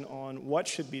direction on what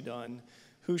should be done,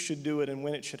 who should do it, and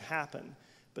when it should happen,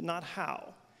 but not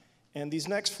how. And these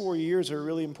next 4 years are a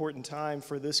really important time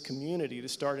for this community to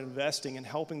start investing in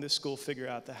helping this school figure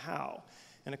out the how.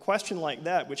 And a question like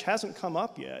that, which hasn't come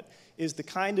up yet, is the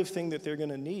kind of thing that they're going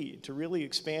to need to really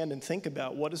expand and think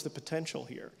about what is the potential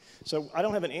here. So I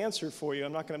don't have an answer for you.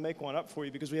 I'm not going to make one up for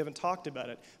you because we haven't talked about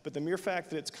it. But the mere fact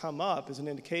that it's come up is an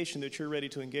indication that you're ready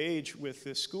to engage with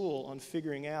this school on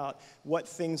figuring out what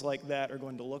things like that are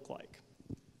going to look like.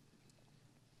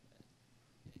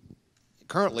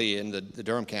 Currently in the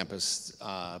Durham campus,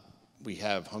 we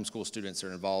have homeschool students that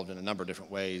are involved in a number of different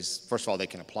ways. First of all, they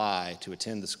can apply to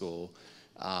attend the school,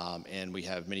 and we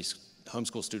have many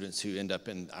homeschool students who end up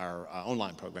in our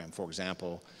online program, for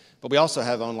example. But we also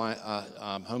have online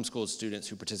homeschool students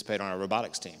who participate on our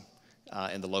robotics team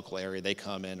in the local area. They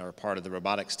come in, are part of the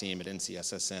robotics team at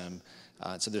NCSSM.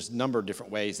 So there's a number of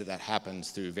different ways that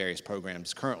happens through various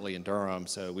programs currently in Durham,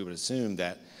 so we would assume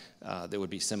that that would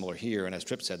be similar here, and as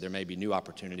Tripp said, there may be new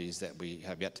opportunities that we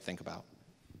have yet to think about.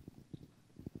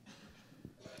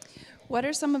 What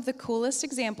are some of the coolest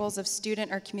examples of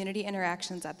student or community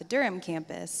interactions at the Durham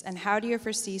campus, and how do you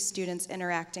foresee students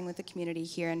interacting with the community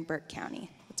here in Burke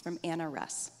County? It's from Anna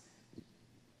Russ.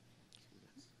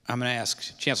 I'm going to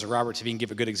ask Chancellor Roberts if he can give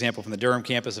a good example from the Durham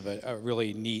campus of a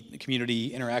really neat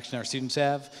community interaction our students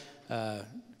have.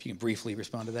 If you can briefly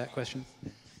respond to that question.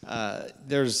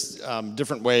 There's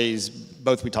different ways,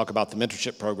 both we talk about the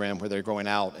mentorship program where they're going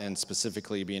out and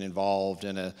specifically being involved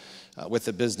in with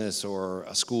a business or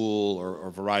a school or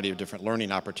a variety of different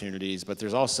learning opportunities, but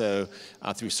there's also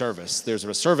through service. There's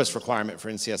a service requirement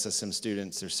for NCSSM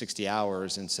students. There's 60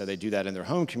 hours, and so they do that in their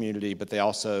home community, but they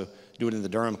also do it in the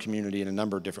Durham community in a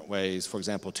number of different ways. For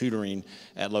example, tutoring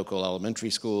at local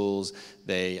elementary schools.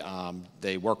 They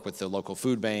work with the local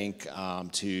food bank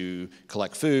to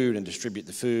collect food and distribute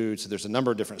the food. So there's a number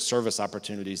of different service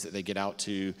opportunities that they get out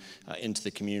to into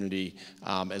the community,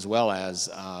 as well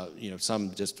as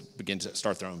some just begin to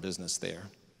start their own business there.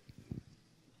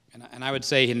 And I would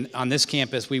say on this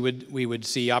campus, we would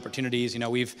see opportunities.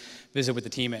 We've visited with the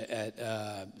team at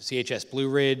CHS Blue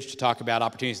Ridge to talk about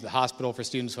opportunities at the hospital for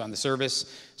students on the service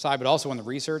side, but also on the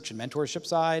research and mentorship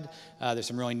side. There's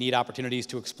some really neat opportunities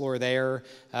to explore there.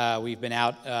 We've been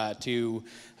out to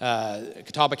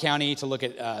Catawba County to look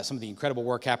at some of the incredible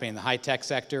work happening in the high-tech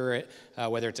sector,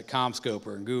 whether it's at CommScope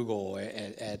or in Google,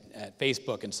 at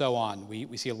Facebook, and so on.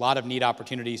 We see a lot of neat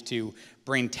opportunities to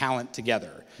bring talent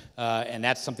together, and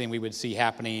that's something we would see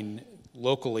happening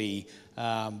locally,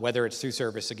 whether it's through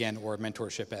service, again, or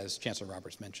mentorship, as Chancellor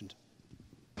Roberts mentioned.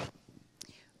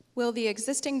 Will the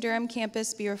existing Durham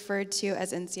campus be referred to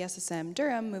as NCSSM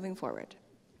Durham moving forward?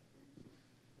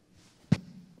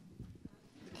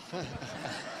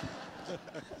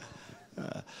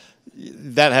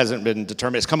 That hasn't been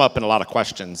determined. It's come up in a lot of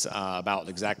questions about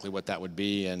exactly what that would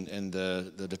be, and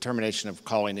the determination of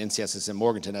calling NCSSM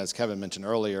Morganton, as Kevin mentioned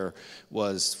earlier,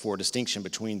 was for distinction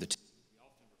between the two.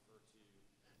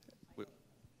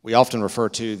 We often refer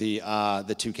to the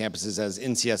two campuses as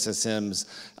NCSSM's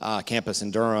campus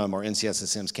in Durham or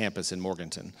NCSSM's campus in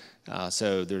Morganton.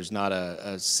 So there's not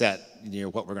a set,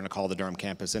 what we're going to call the Durham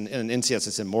campus. And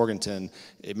NCSSM Morganton,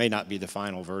 it may not be the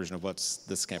final version of what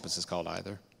this campus is called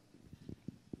either.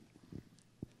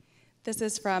 This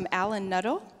is from Alan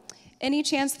Nuttall. Any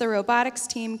chance the robotics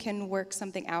team can work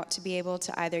something out to be able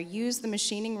to either use the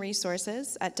machining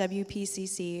resources at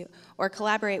WPCC or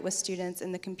collaborate with students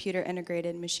in the computer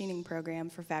integrated machining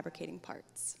program for fabricating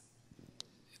parts?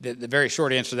 The very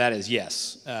short answer to that is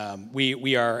yes.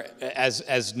 We are,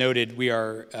 as noted, we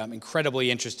are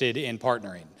incredibly interested in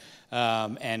partnering.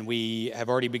 And we have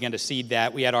already begun to seed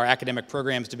that. We had our academic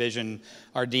programs division,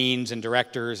 our deans and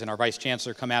directors and our vice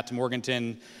chancellor come out to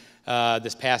Morganton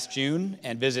this past June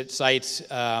and visit sites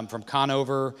from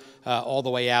Conover all the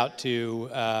way out to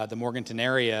the Morganton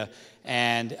area.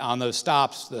 And on those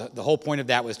stops, the whole point of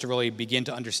that was to really begin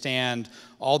to understand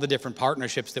all the different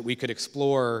partnerships that we could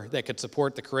explore that could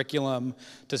support the curriculum,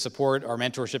 to support our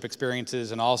mentorship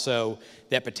experiences, and also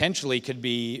that potentially could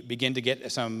begin to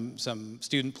get some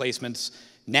student placements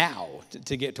now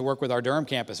to get to work with our Durham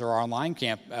campus or our online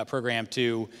program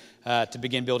to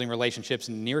begin building relationships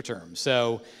in the near term.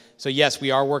 So yes, we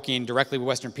are working directly with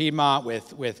Western Piedmont,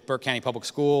 with Burke County Public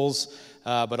Schools,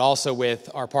 but also with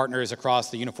our partners across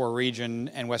the Unifor region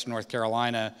and Western North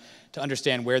Carolina to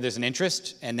understand where there's an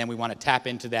interest, and then we want to tap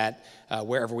into that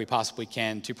wherever we possibly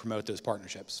can to promote those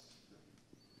partnerships.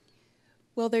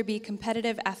 Will there be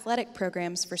competitive athletic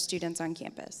programs for students on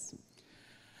campus?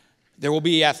 There will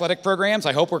be athletic programs.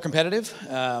 I hope we're competitive.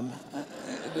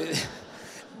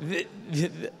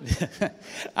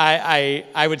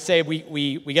 I would say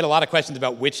we get a lot of questions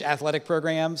about which athletic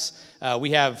programs.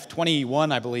 We have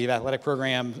 21, I believe, athletic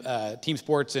program team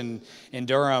sports in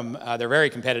Durham. They're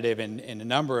very competitive in a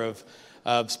number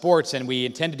of sports, and we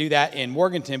intend to do that in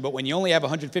Morganton. But when you only have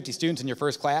 150 students in your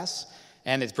first class,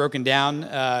 and it's broken down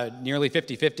nearly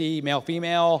 50-50,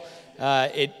 male-female,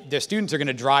 the students are going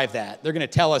to drive that. They're going to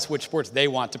tell us which sports they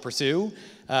want to pursue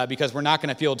because we're not going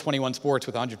to field 21 sports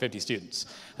with 150 students.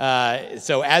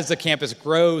 So as the campus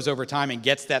grows over time and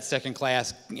gets that second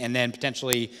class, and then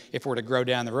potentially if we're to grow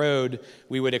down the road,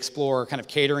 we would explore kind of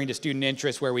catering to student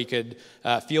interests where we could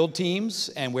field teams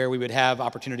and where we would have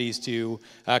opportunities to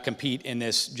compete in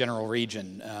this general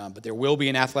region. But there will be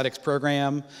an athletics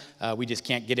program. We just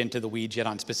can't get into the weeds yet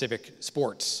on specific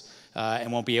sports.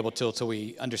 And won't be able to until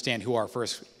we understand who our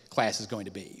first class is going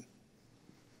to be.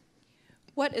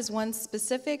 What is one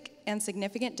specific and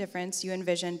significant difference you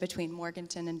envision between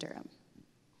Morganton and Durham?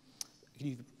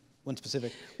 One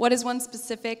specific? What is one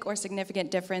specific or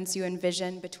significant difference you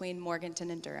envision between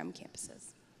Morganton and Durham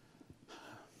campuses?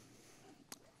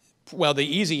 Well, the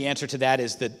easy answer to that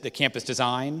is the campus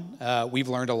design. We've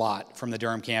learned a lot from the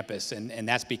Durham campus, and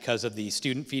that's because of the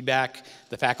student feedback,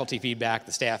 the faculty feedback,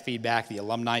 the staff feedback, the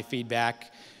alumni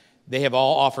feedback. They have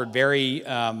all offered very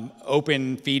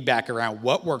open feedback around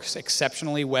what works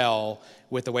exceptionally well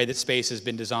with the way that space has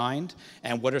been designed,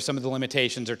 and what are some of the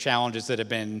limitations or challenges that have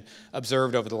been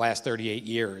observed over the last 38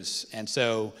 years. And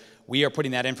so we are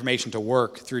putting that information to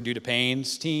work through Duda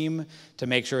Payne's team to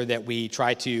make sure that we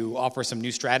try to offer some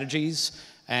new strategies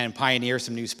and pioneer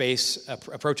some new space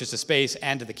approaches to space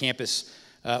and to the campus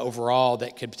overall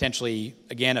that could potentially,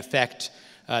 again, affect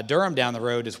Durham down the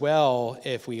road as well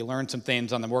if we learn some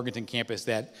things on the Morganton campus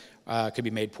that could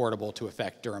be made portable to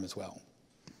affect Durham as well.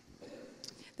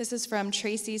 This is from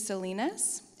Tracy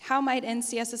Salinas. How might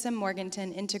NCSSM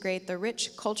Morganton integrate the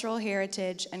rich cultural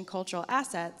heritage and cultural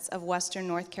assets of Western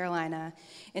North Carolina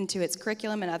into its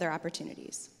curriculum and other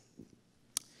opportunities?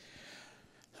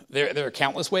 There are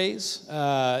countless ways.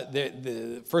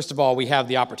 First of all, we have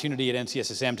the opportunity at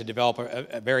NCSSM to develop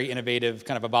a very innovative,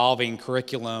 kind of evolving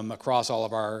curriculum across all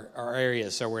of our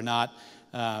areas. So we're not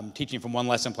teaching from one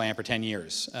lesson plan for 10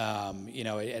 years. At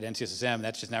NCSSM,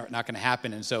 that's just not going to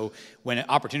happen. And so when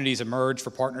opportunities emerge for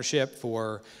partnership,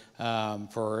 for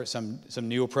some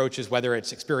new approaches, whether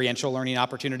it's experiential learning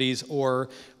opportunities or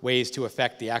ways to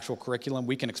affect the actual curriculum,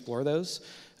 we can explore those.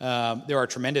 There are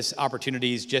tremendous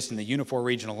opportunities just in the Unifor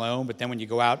region alone, but then when you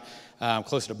go out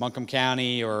closer to Buncombe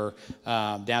County or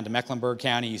down to Mecklenburg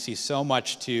County, you see so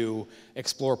much to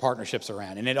explore partnerships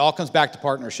around. And it all comes back to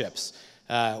partnerships.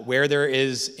 Where there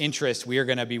is interest, we are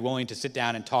going to be willing to sit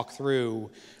down and talk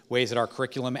through ways that our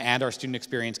curriculum and our student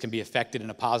experience can be affected in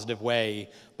a positive way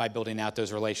by building out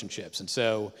those relationships. And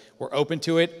so we're open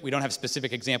to it. We don't have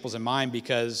specific examples in mind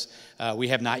because we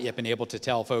have not yet been able to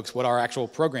tell folks what our actual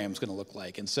program is going to look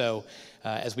like. And so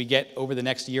as we get over the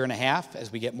next year and a half,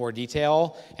 as we get more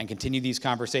detail and continue these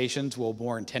conversations, we'll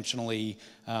more intentionally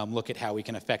look at how we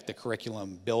can affect the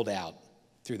curriculum build out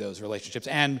through those relationships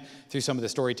and through some of the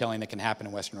storytelling that can happen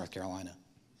in Western North Carolina.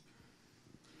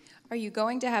 Are you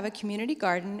going to have a community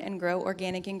garden and grow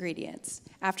organic ingredients?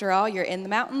 After all, you're in the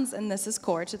mountains and this is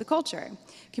core to the culture.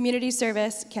 Community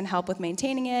service can help with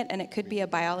maintaining it, and it could be a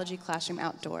biology classroom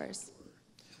outdoors.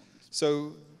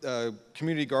 So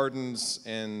community gardens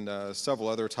and several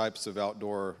other types of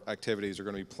outdoor activities are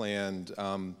going to be planned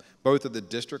both at the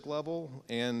district level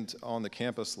and on the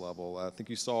campus level. I think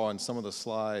you saw on some of the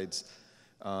slides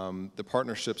the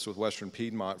partnerships with Western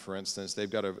Piedmont, for instance. They've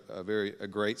got a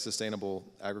great sustainable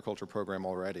agriculture program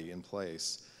already in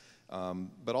place.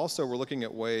 But also we're looking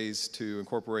at ways to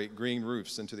incorporate green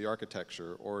roofs into the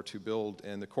architecture or to build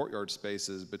in the courtyard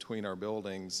spaces between our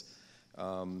buildings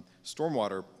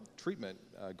stormwater treatment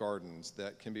gardens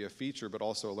that can be a feature but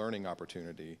also a learning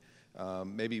opportunity.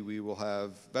 Maybe we will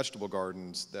have vegetable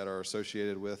gardens that are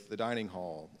associated with the dining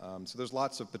hall. So there's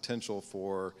lots of potential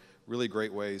for really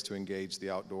great ways to engage the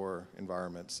outdoor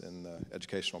environments in the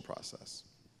educational process.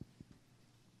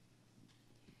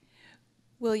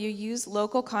 Will you use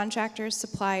local contractors,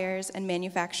 suppliers, and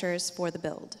manufacturers for the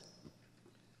build?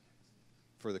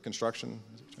 For the construction?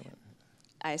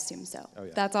 I assume so. Oh,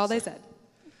 yeah. That's all they said.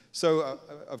 So,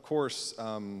 of course,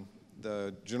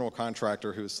 the general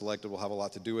contractor who is selected will have a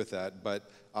lot to do with that, but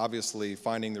obviously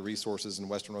finding the resources in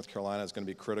Western North Carolina is going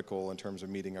to be critical in terms of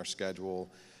meeting our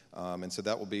schedule. And so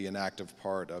that will be an active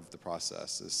part of the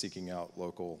process, is seeking out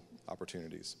local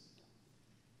opportunities.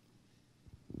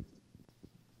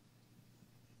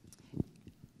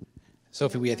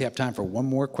 Sophie, we have time for one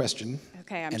more question.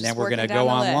 Okay, and then we're going to go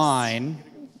online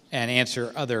and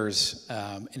answer others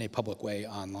in a public way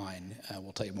online.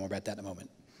 We'll tell you more about that in a moment.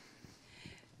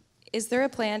 Is there a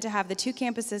plan to have the two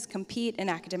campuses compete in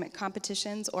academic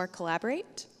competitions or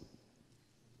collaborate?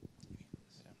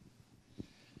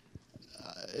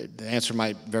 The answer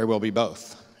might very well be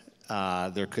both.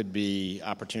 There could be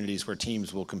opportunities where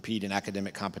teams will compete in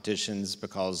academic competitions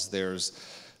because there's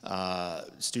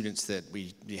students that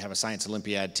we have a science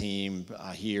Olympiad team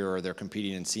here, or they're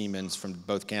competing in Siemens from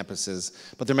both campuses.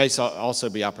 But there may also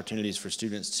be opportunities for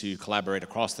students to collaborate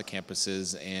across the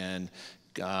campuses and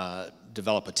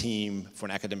develop a team for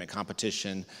an academic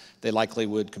competition. They likely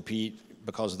would compete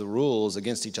because of the rules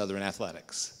against each other in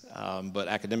athletics. But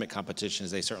academic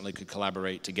competitions, they certainly could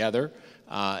collaborate together,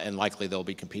 and likely they'll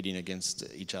be competing against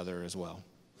each other as well.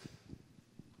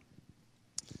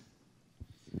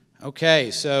 Okay,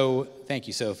 so thank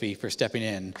you, Sophie, for stepping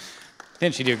in.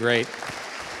 Didn't she do great?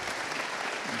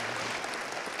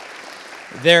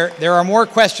 There are more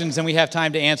questions than we have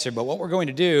time to answer, but what we're going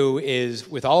to do is,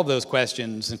 with all of those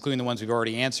questions, including the ones we've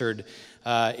already answered,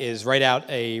 is write out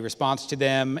a response to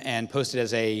them and post it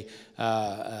as a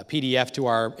PDF to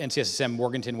our NCSSM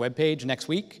Morganton webpage next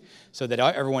week, so that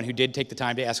everyone who did take the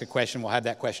time to ask a question will have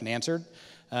that question answered.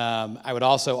 I would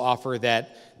also offer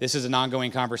that this is an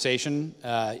ongoing conversation.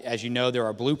 As you know, there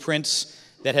are blueprints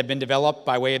that have been developed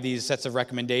by way of these sets of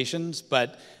recommendations,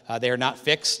 but they are not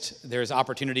fixed. There's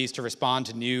opportunities to respond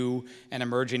to new and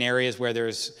emerging areas where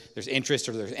there's interest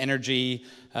or there's energy.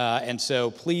 And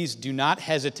so please do not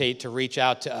hesitate to reach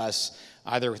out to us,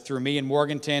 either through me in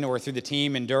Morganton or through the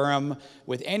team in Durham,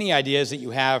 with any ideas that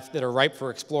you have that are ripe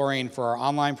for exploring for our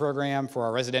online program, for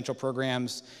our residential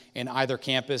programs in either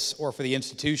campus, or for the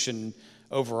institution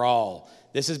overall.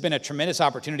 This has been a tremendous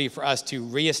opportunity for us to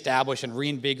reestablish and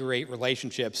reinvigorate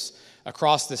relationships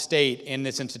across the state in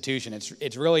this institution.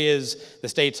 It really is the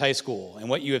state's high school. And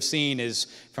what you have seen is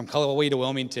from Cullowhee to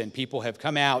Wilmington, people have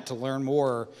come out to learn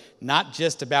more, not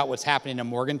just about what's happening in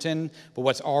Morganton, but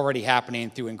what's already happening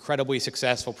through incredibly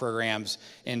successful programs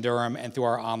in Durham and through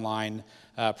our online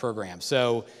program.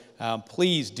 So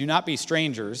please do not be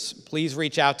strangers. Please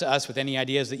reach out to us with any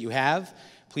ideas that you have.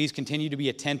 Please continue to be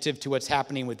attentive to what's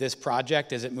happening with this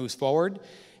project as it moves forward.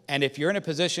 And if you're in a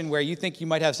position where you think you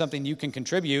might have something you can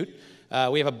contribute,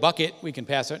 we have a bucket we can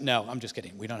pass. No, I'm just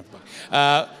kidding. We don't have a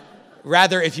bucket.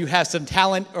 Rather, if you have some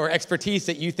talent or expertise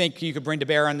that you think you could bring to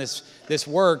bear on this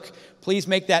work, please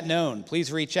make that known.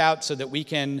 Please reach out so that we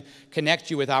can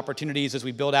connect you with opportunities as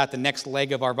we build out the next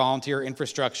leg of our volunteer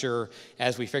infrastructure,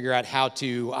 as we figure out how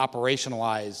to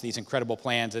operationalize these incredible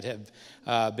plans that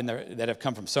have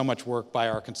come from so much work by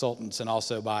our consultants and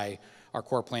also by our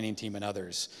core planning team and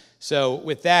others. So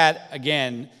with that,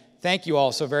 again, thank you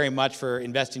all so very much for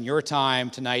investing your time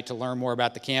tonight to learn more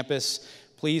about the campus.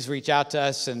 Please reach out to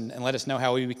us and let us know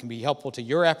how we can be helpful to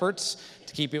your efforts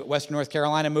to keep Western North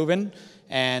Carolina moving.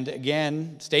 And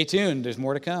again, stay tuned. There's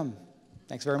more to come.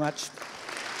 Thanks very much.